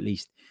period, or at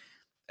least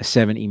a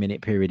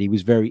 70-minute period. He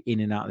was very in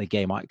and out of the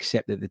game. I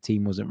accept that the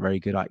team wasn't very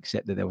good. I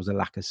accept that there was a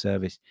lack of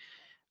service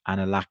and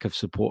a lack of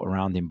support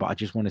around him. But I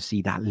just want to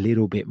see that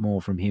little bit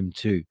more from him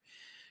too.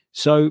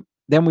 So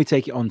then we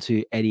take it on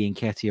to Eddie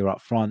Nketiah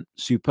up front.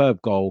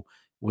 Superb goal.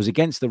 Was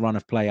against the run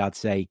of play, I'd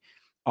say.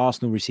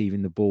 Arsenal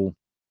receiving the ball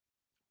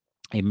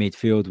in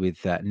midfield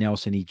with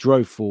Nelson. He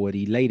drove forward.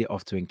 He laid it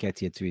off to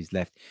Nketiah to his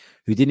left,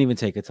 who didn't even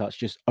take a touch,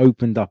 just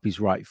opened up his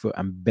right foot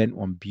and bent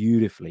one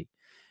beautifully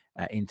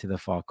into the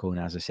far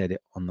corner. As I said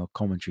it on the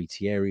commentary,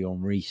 Thierry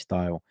Henry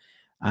style.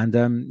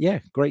 And yeah,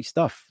 great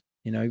stuff,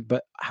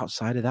 but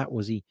outside of that,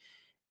 was he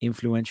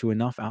influential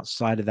enough?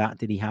 Outside of that,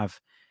 did he have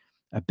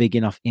a big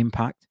enough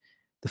impact?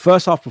 The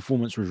first half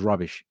performance was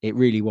rubbish. It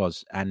really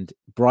was. And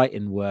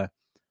Brighton were,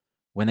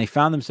 when they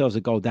found themselves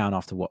a goal down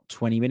after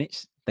 20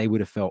 minutes, they would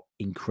have felt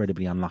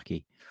incredibly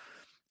unlucky.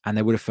 And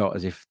they would have felt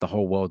as if the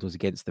whole world was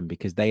against them,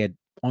 because they had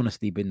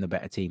honestly been the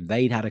better team.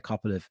 They'd had a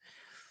couple of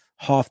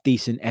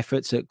half-decent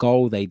efforts at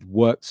goal. They'd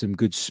worked some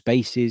good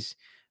spaces.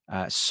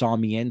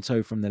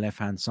 Sarmiento from the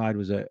left-hand side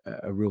was a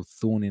real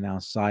thorn in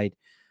our side.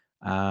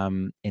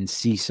 And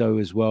Ciso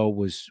as well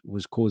was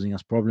causing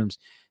us problems.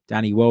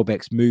 Danny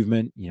Welbeck's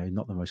movement,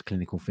 not the most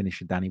clinical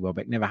finisher. Danny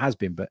Welbeck never has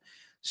been, but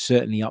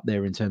certainly up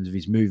there in terms of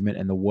his movement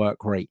and the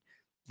work rate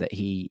that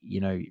he,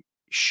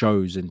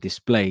 shows and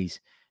displays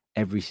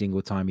every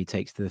single time he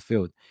takes to the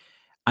field.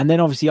 And then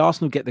obviously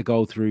Arsenal get the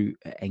goal through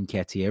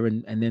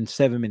Nketiah, and then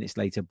 7 minutes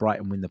later,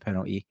 Brighton win the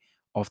penalty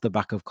off the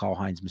back of Karl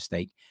Heinz's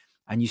mistake.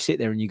 And you sit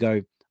there and you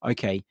go,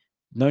 okay,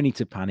 no need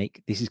to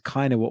panic. This is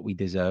kind of what we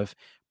deserve.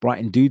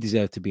 Brighton do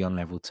deserve to be on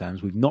level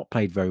terms. We've not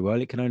played very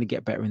well. It can only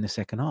get better in the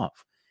second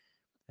half.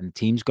 And the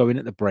teams go in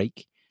at the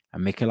break,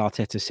 and Mikel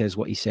Arteta says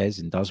what he says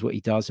and does what he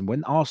does. And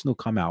when Arsenal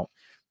come out,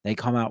 they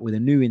come out with a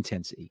new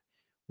intensity,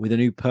 with a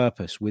new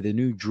purpose, with a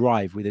new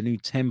drive, with a new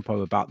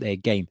tempo about their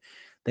game.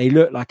 They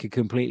look like a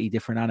completely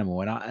different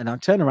animal. And I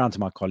turned around to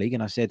my colleague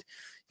and I said,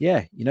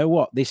 yeah, you know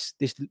what? This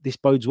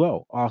bodes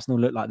well. Arsenal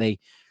look like they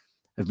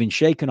have been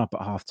shaken up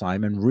at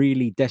halftime and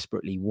really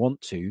desperately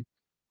want to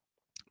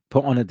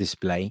put on a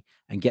display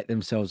and get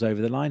themselves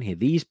over the line here.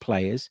 These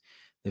players,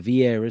 the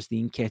Vieiras,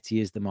 the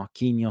Nketiahs, the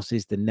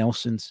Marquinhoses, the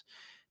Nelsons,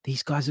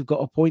 these guys have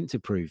got a point to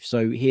prove.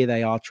 So here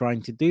they are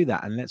trying to do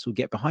that, and let's all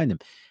get behind them.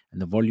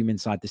 And the volume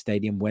inside the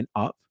stadium went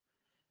up,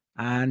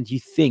 and you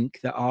think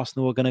that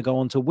Arsenal are going to go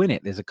on to win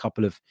it. There's a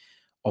couple of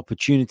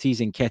opportunities.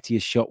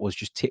 Nketiah's shot was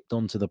just tipped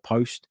onto the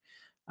post.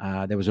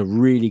 There was a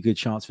really good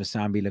chance for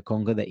Sambi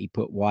Lokonga that he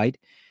put wide.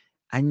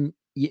 And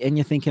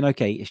you're thinking,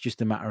 okay, it's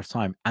just a matter of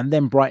time. And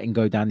then Brighton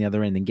go down the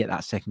other end and get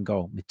that second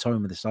goal.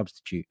 Mitoma, the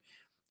substitute.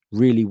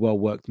 Really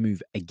well-worked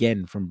move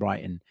again from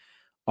Brighton.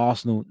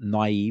 Arsenal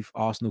naive.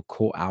 Arsenal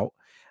caught out.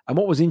 And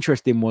what was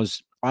interesting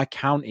was I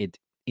counted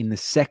in the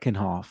second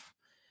half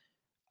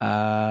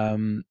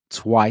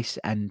twice,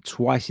 and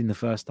twice in the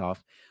first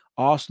half,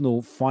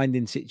 Arsenal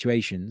finding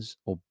situations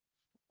or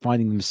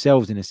finding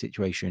themselves in a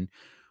situation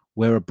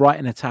where a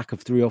Brighton attack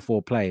of 3 or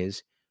 4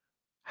 players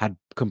had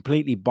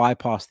completely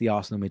bypassed the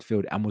Arsenal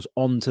midfield and was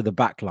onto the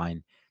back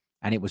line.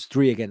 And it was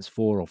 3 against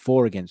 4 or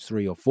 4 against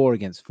 3 or 4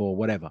 against 4,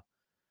 whatever.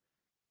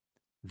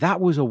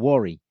 That was a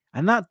worry.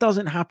 And that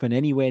doesn't happen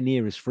anywhere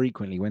near as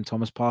frequently when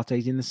Thomas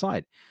Partey's in the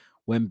side,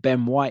 when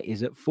Ben White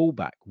is at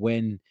fullback,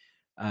 when,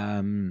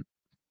 Zinchenko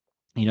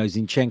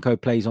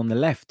plays on the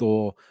left,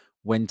 or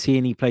when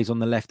Tierney plays on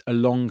the left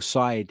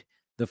alongside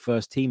the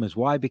first teamers.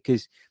 Why?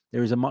 Because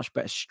there is a much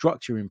better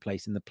structure in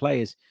place and the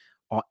players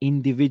are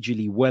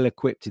individually well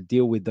equipped to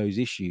deal with those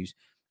issues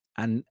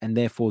and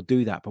therefore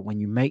do that. But when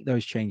you make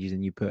those changes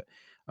and you put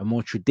a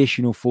more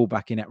traditional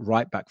fullback in at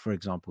right back, for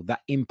example,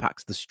 that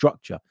impacts the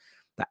structure,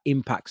 that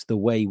impacts the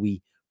way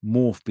we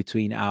morph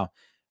between our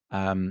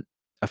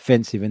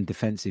offensive and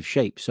defensive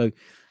shape. So,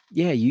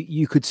 yeah,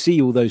 you could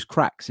see all those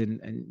cracks.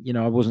 And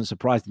I wasn't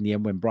surprised in the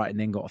end when Brighton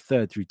then got a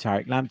third through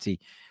Tariq Lamptey.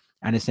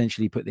 and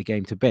essentially put the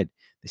game to bed.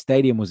 The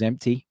stadium was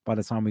empty by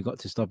the time we got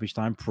to stoppage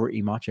time.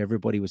 Pretty much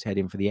everybody was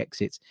heading for the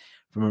exits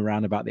from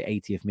around about the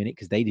 80th minute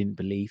because they didn't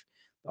believe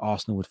that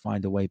Arsenal would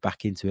find a way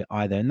back into it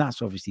either. And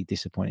that's obviously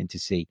disappointing to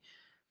see.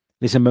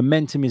 Listen,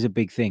 momentum is a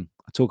big thing.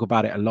 I talk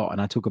about it a lot,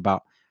 and I talk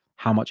about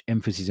how much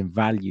emphasis and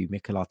value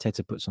Mikel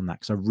Arteta puts on that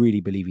because I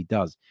really believe he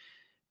does.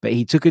 But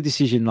he took a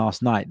decision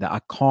last night that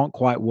I can't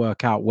quite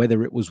work out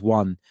whether it was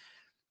one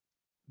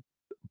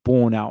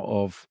born out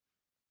of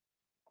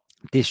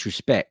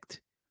disrespect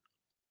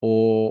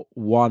or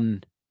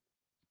one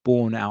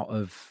born out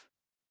of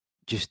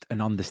just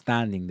an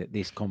understanding that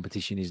this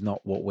competition is not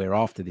what we're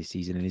after this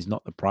season and is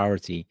not the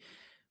priority,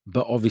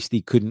 but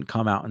obviously couldn't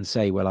come out and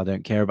say, well, I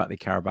don't care about the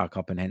Carabao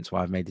Cup and hence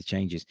why I've made the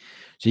changes.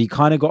 So you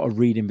kind of got to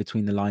read in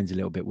between the lines a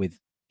little bit with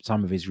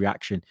some of his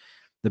reaction.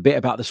 The bit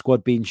about the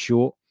squad being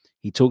short,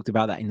 he talked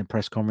about that in the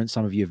press conference.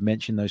 Some of you have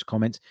mentioned those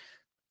comments.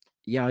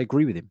 Yeah, I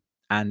agree with him.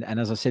 And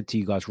as I said to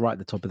you guys right at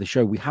the top of the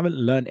show, we haven't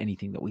learned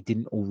anything that we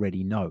didn't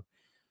already know.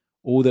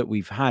 All that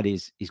we've had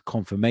is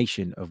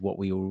confirmation of what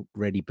we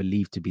already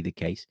believe to be the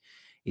case,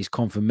 is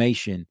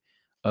confirmation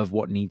of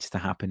what needs to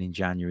happen in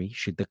January,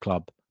 should the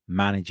club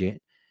manage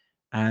it.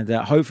 And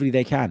hopefully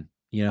they can,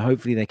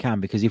 hopefully they can,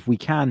 because if we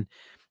can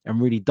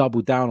and really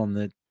double down on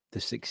the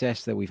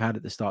success that we've had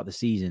at the start of the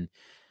season,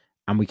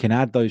 and we can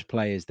add those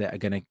players that are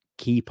going to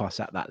keep us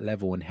at that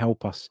level and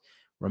help us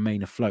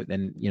remain afloat,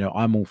 then,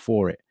 I'm all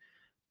for it.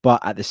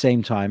 But at the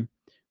same time,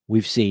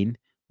 we've seen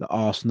that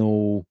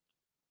Arsenal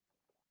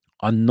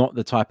are not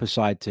the type of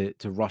side to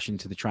rush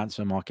into the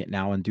transfer market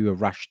now and do a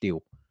rash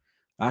deal.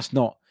 That's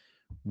not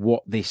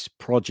what this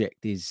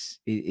project is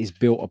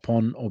built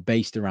upon or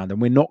based around. And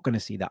we're not going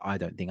to see that, I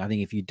don't think. I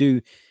think if you do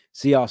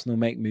see Arsenal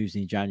make moves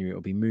in January,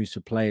 it'll be moves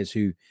for players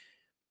who,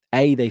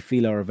 A, they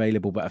feel are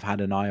available but have had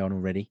an eye on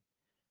already.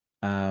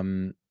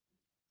 And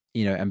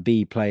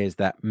B, players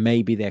that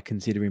maybe they're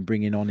considering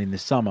bringing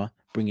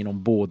on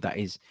board, that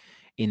is,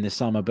 in the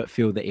summer, but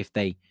feel that if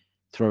they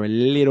throw a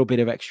little bit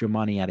of extra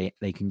money at it,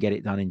 they can get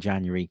it done in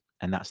January,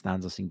 and that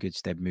stands us in good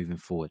stead moving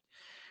forward.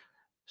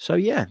 So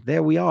yeah,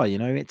 there we are.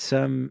 It's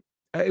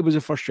it was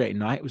a frustrating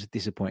night. It was a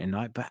disappointing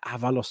night, but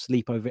have I lost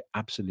sleep over it?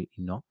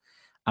 Absolutely not.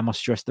 Am I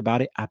stressed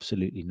about it?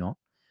 Absolutely not.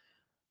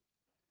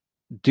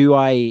 Do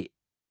I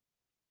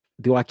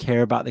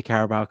care about the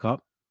Carabao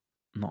Cup?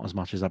 Not as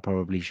much as I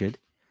probably should.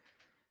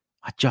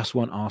 I just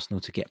want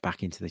Arsenal to get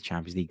back into the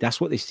Champions League. That's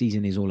what this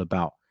season is all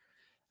about.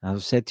 As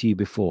I've said to you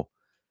before,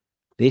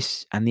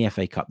 this and the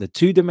FA Cup, the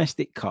two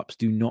domestic cups,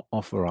 do not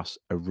offer us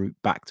a route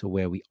back to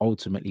where we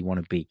ultimately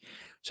want to be.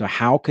 So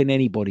how can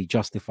anybody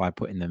justify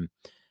putting them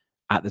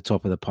at the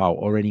top of the pile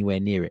or anywhere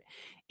near it?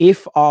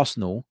 If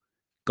Arsenal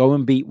go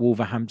and beat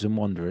Wolverhampton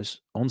Wanderers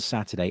on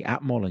Saturday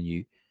at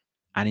Molineux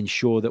and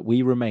ensure that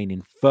we remain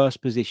in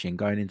first position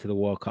going into the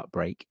World Cup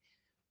break,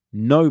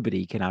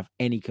 nobody can have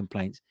any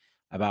complaints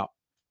about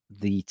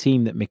the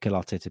team that Mikel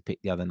Arteta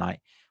picked the other night,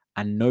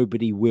 and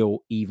nobody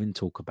will even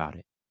talk about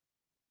it.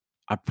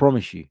 I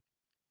promise you.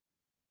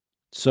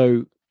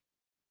 So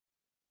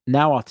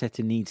now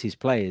Arteta needs his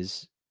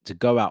players to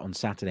go out on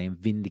Saturday and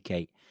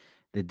vindicate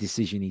the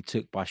decision he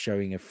took by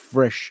showing a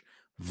fresh,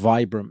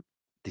 vibrant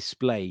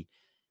display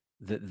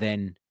that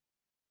then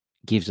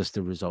gives us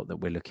the result that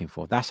we're looking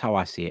for. That's how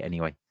I see it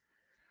anyway.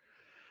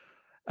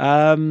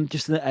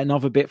 Just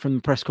another bit from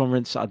the press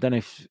conference. I don't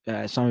know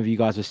if some of you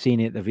guys have seen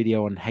it, the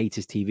video on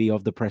Haters TV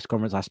of the press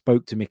conference. I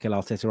spoke to Mikel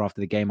Arteta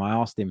after the game. I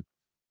asked him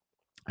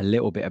a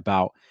little bit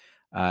about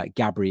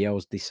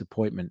Gabriel's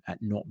disappointment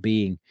at not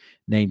being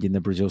named in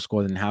the Brazil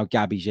squad, and how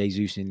Gabby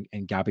Jesus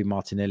and Gabby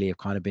Martinelli have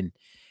kind of been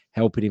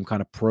helping him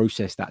kind of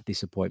process that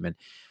disappointment.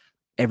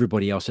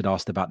 Everybody else had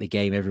asked about the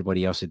game.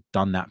 Everybody else had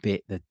done that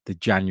bit, the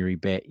January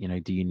bit,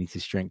 do you need to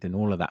strengthen,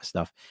 all of that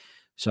stuff.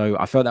 So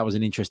I felt that was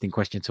an interesting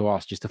question to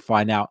ask, just to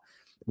find out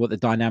what the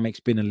dynamic's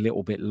been a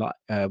little bit like,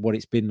 what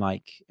it's been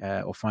like,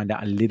 or find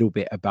out a little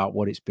bit about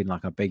what it's been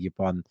like, I beg your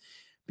pardon,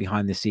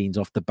 behind the scenes,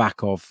 off the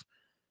back of,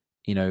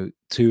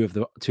 two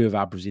of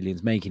our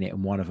Brazilians making it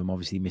and one of them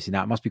obviously missing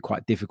out. It must be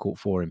quite difficult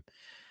for him.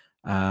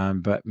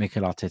 But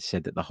Mikel Arteta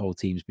said that the whole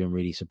team's been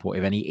really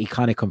supportive, and he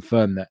kind of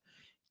confirmed that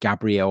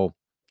Gabriel,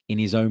 in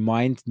his own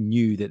mind,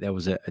 knew that there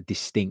was a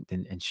distinct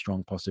and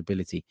strong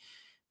possibility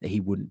that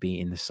he wouldn't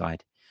be in the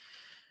side.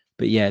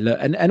 But yeah, look,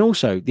 and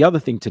also the other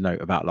thing to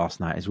note about last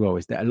night as well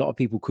is that a lot of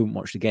people couldn't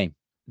watch the game.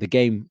 The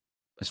game,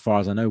 as far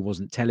as I know,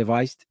 wasn't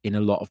televised in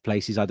a lot of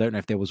places. I don't know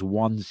if there was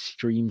one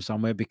stream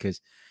somewhere, because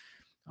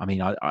I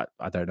mean, I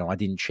don't know. I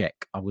didn't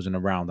check. I wasn't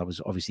around. I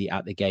was obviously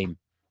at the game.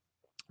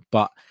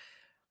 But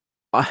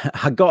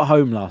I got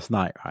home last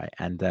night, right?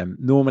 And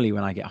normally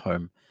when I get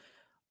home,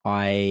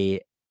 I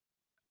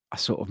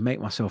sort of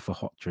make myself a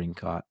hot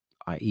drink. I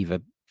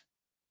either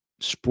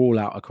sprawl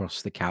out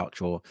across the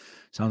couch, or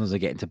sometimes I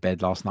get into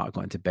bed. Last night I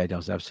got into bed, I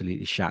was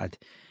absolutely shattered.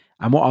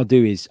 And what I'll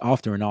do is,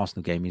 after an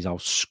Arsenal game, is I'll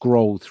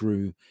scroll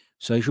through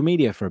social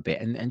media for a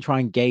bit and try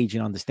and gauge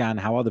and understand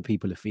how other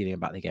people are feeling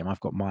about the game.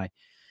 I've got my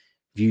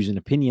views and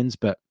opinions,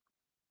 but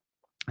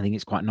I think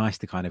it's quite nice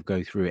to kind of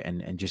go through it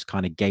and just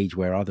kind of gauge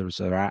where others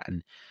are at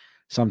and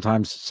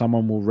sometimes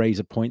someone will raise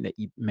a point that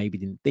you maybe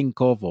didn't think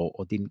of or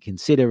didn't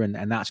consider.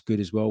 And that's good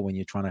as well when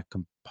you're trying to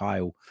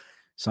compile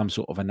some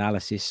sort of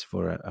analysis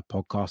for a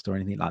podcast or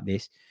anything like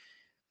this.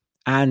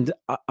 And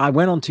I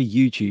went onto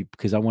YouTube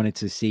because I wanted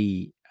to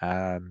see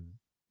some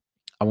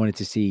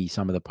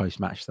of the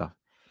post-match stuff.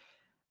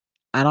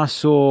 And I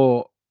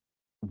saw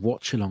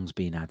watch-alongs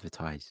being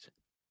advertised.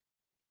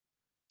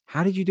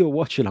 How did you do a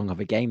watch-along of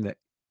a game that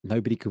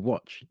nobody could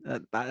watch?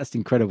 That's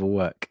incredible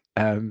work.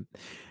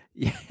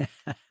 Yeah,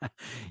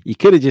 you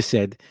could have just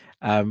said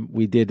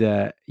we did.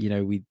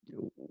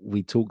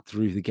 We talked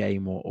through the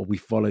game or we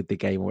followed the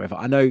game or whatever.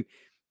 I know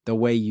the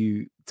way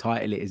you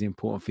title it is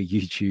important for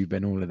YouTube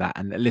and all of that.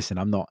 And listen,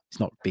 it's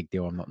not a big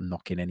deal. I'm not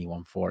knocking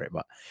anyone for it,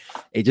 but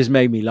it just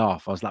made me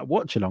laugh. I was like,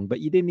 watch along,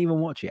 but you didn't even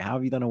watch it. How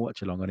have you done a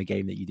watch along on a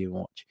game that you didn't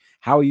watch?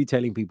 How are you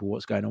telling people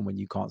what's going on when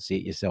you can't see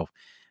it yourself?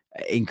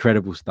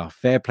 Incredible stuff.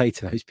 Fair play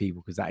to those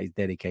people because that is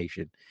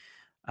dedication.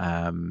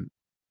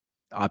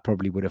 I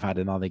probably would have had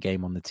another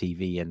game on the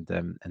TV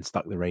and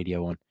stuck the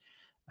radio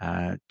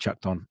on,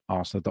 chucked on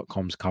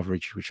Arsenal.com's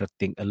coverage, which I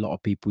think a lot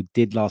of people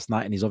did last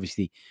night, and is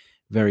obviously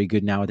very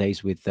good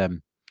nowadays with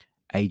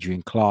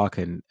Adrian Clark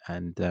and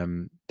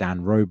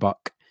Dan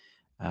Roebuck,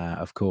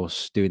 of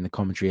course, doing the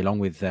commentary along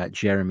with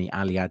Jeremy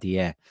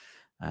Aliadier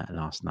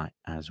last night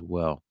as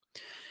well.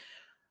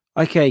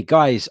 Okay,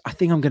 guys, I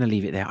think I'm going to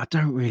leave it there. I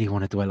don't really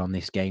want to dwell on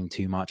this game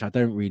too much. I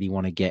don't really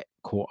want to get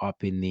caught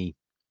up in the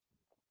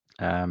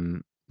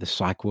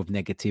cycle of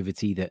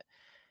negativity that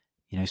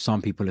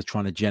some people are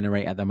trying to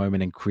generate at the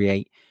moment and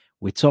create.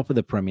 We're top of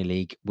the Premier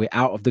League. We're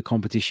out of the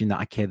competition that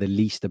I care the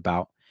least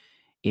about.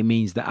 It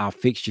means that our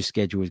fixture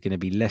schedule is going to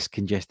be less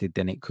congested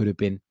than it could have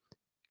been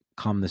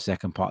come the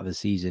second part of the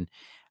season.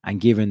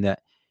 And given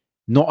that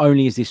not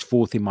only is this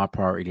fourth in my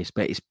priority list,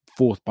 but it's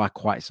fourth by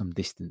quite some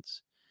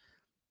distance,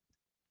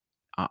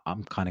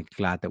 I'm kind of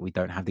glad that we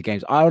don't have the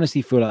games. I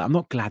honestly feel like I'm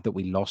not glad that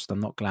we lost.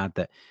 I'm not glad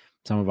that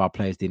some of our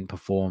players didn't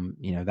perform.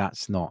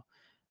 That's not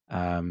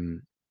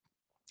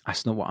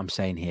what I'm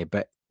saying here.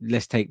 But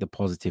let's take the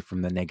positive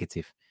from the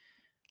negative.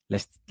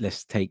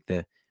 Let's take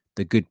the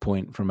good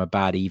point from a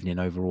bad evening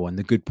overall. And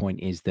the good point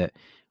is that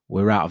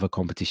we're out of a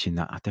competition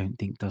that I don't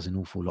think does an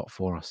awful lot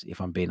for us, if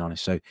I'm being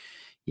honest. So,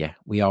 yeah,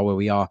 we are where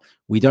we are.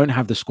 We don't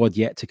have the squad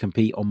yet to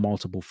compete on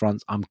multiple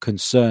fronts. I'm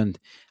concerned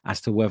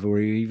as to whether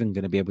we're even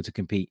going to be able to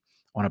compete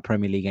on a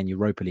Premier League and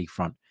Europa League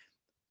front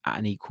at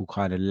an equal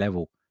kind of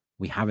level.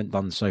 We haven't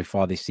done so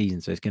far this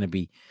season. So it's going to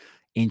be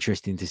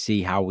interesting to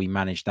see how we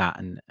manage that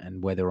and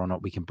whether or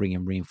not we can bring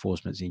in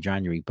reinforcements in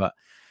January. But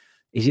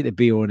is it the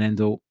be all and end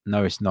all?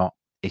 No, it's not.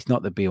 It's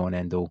not the be all and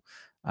end all.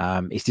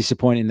 It's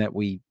disappointing that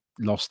we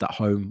lost at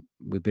home.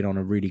 We've been on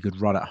a really good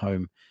run at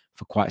home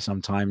for quite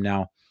some time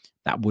now.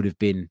 That would have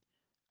been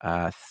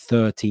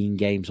 13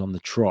 games on the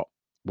trot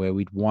where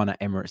we'd won at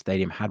Emirates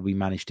Stadium had we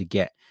managed to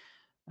get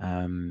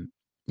the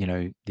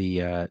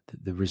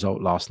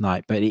result last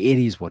night. But it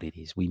is what it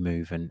is. We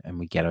move and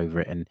we get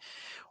over it. And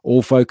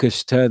all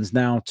focus turns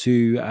now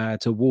to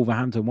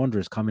Wolverhampton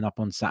Wanderers coming up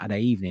on Saturday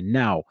evening.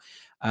 Now,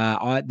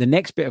 the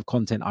next bit of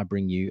content I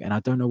bring you, and I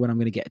don't know when I'm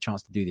going to get a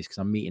chance to do this because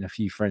I'm meeting a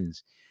few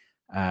friends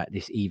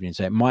this evening.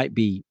 So it might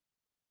be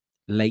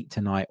late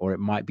tonight or it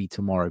might be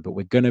tomorrow, but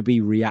we're going to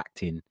be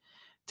reacting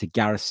to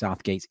Gareth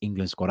Southgate's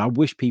England squad. I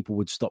wish people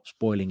would stop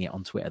spoiling it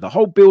on Twitter. The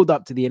whole build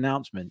up to the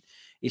announcement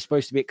is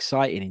supposed to be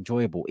exciting,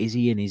 enjoyable. Is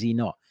he in? Is he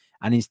not?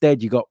 And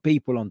instead, you got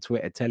people on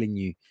Twitter telling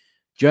you,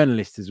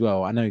 journalists as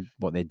well. I know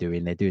what they're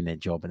doing. They're doing their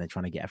job and they're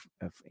trying to get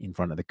in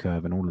front of the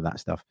curve and all of that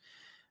stuff,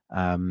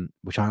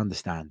 which I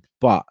understand.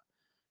 But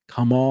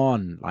come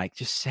on, like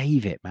just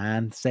save it,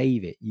 man.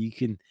 Save it. You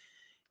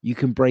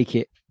can break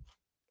it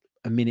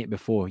a minute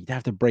before. You'd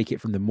have to break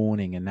it from the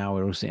morning, and now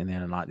we're all sitting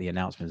there and like the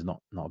announcement's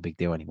not a big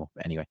deal anymore.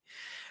 But anyway,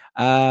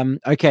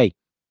 okay.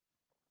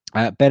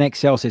 Ben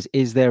XL says,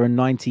 is there a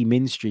 90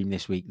 min stream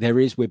this week? There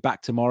is. We're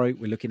back tomorrow.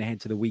 We're looking ahead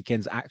to the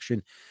weekend's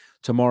action.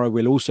 Tomorrow,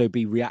 we'll also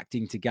be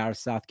reacting to Gareth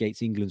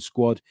Southgate's England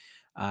squad.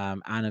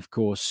 And of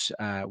course,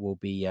 we'll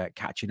be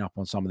catching up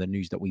on some of the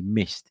news that we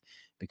missed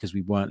because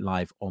we weren't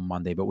live on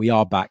Monday. But we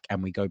are back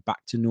and we go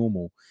back to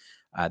normal.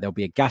 There'll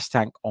be a gas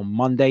tank on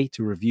Monday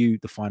to review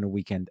the final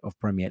weekend of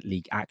Premier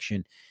League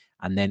action.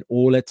 And then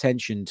all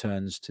attention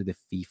turns to the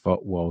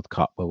FIFA World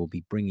Cup, where we'll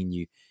be bringing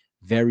you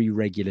very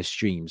regular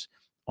streams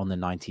on the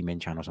 90 Min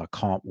channel. So I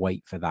can't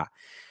wait for that.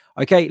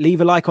 Okay,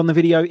 leave a like on the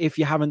video if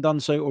you haven't done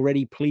so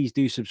already. Please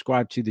do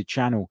subscribe to the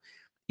channel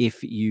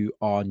if you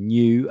are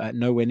new.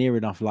 Nowhere near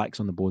enough likes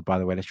on the board, by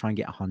the way. Let's try and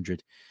get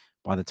 100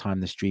 by the time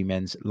the stream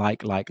ends.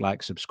 Like,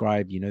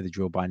 subscribe. You know the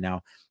drill by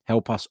now.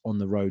 Help us on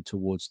the road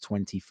towards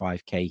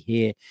 25k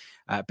here.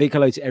 Big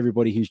hello to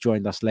everybody who's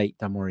joined us late.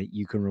 Don't worry,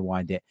 you can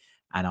rewind it,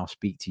 and I'll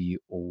speak to you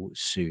all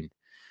soon.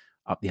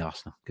 Up the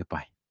Arsenal.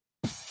 Goodbye.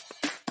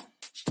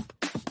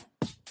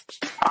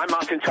 I'm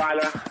Martin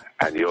Tyler,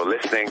 and you're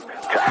listening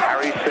to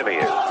Harry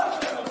Symeou.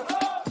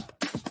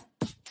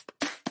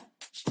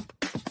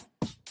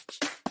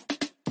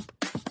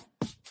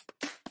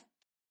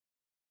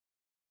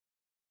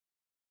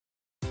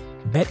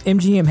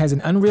 BetMGM has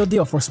an unreal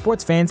deal for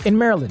sports fans in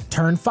Maryland.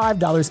 Turn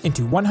 $5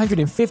 into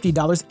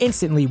 $150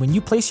 instantly when you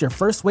place your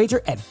first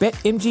wager at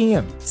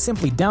BetMGM.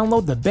 Simply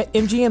download the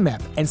BetMGM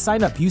app and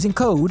sign up using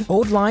code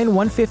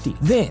OldLine150.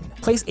 Then,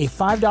 place a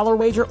 $5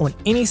 wager on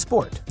any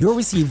sport. You'll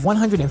receive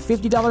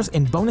 $150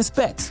 in bonus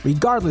bets,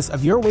 regardless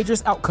of your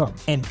wager's outcome.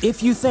 And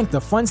if you think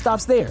the fun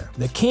stops there,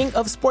 the king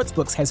of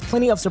sportsbooks has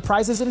plenty of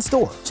surprises in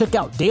store. Check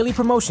out daily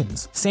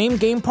promotions,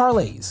 same-game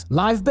parlays,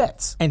 live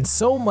bets, and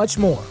so much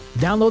more.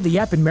 Download the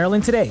app in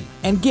Maryland today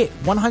and get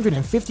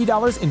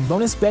 $150 in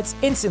bonus bets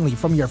instantly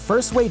from your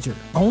first wager.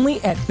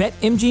 Only at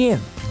BetMGM.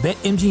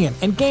 BetMGM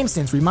and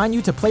GameSense remind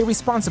you to play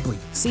responsibly.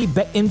 See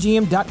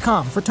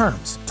BetMGM.com for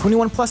terms.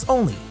 21 plus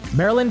only.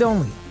 Maryland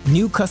only.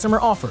 New customer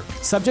offer.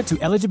 Subject to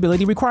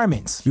eligibility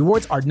requirements.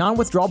 Rewards are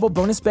non-withdrawable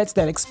bonus bets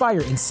that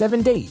expire in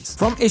 7 days.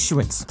 From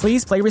issuance,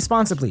 please play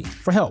responsibly.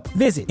 For help,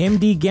 visit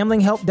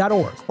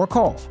mdgamblinghelp.org or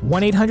call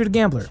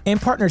 1-800-GAMBLER in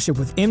partnership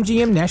with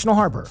MGM National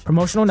Harbor.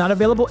 Promotional not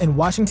available in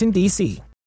Washington, D.C.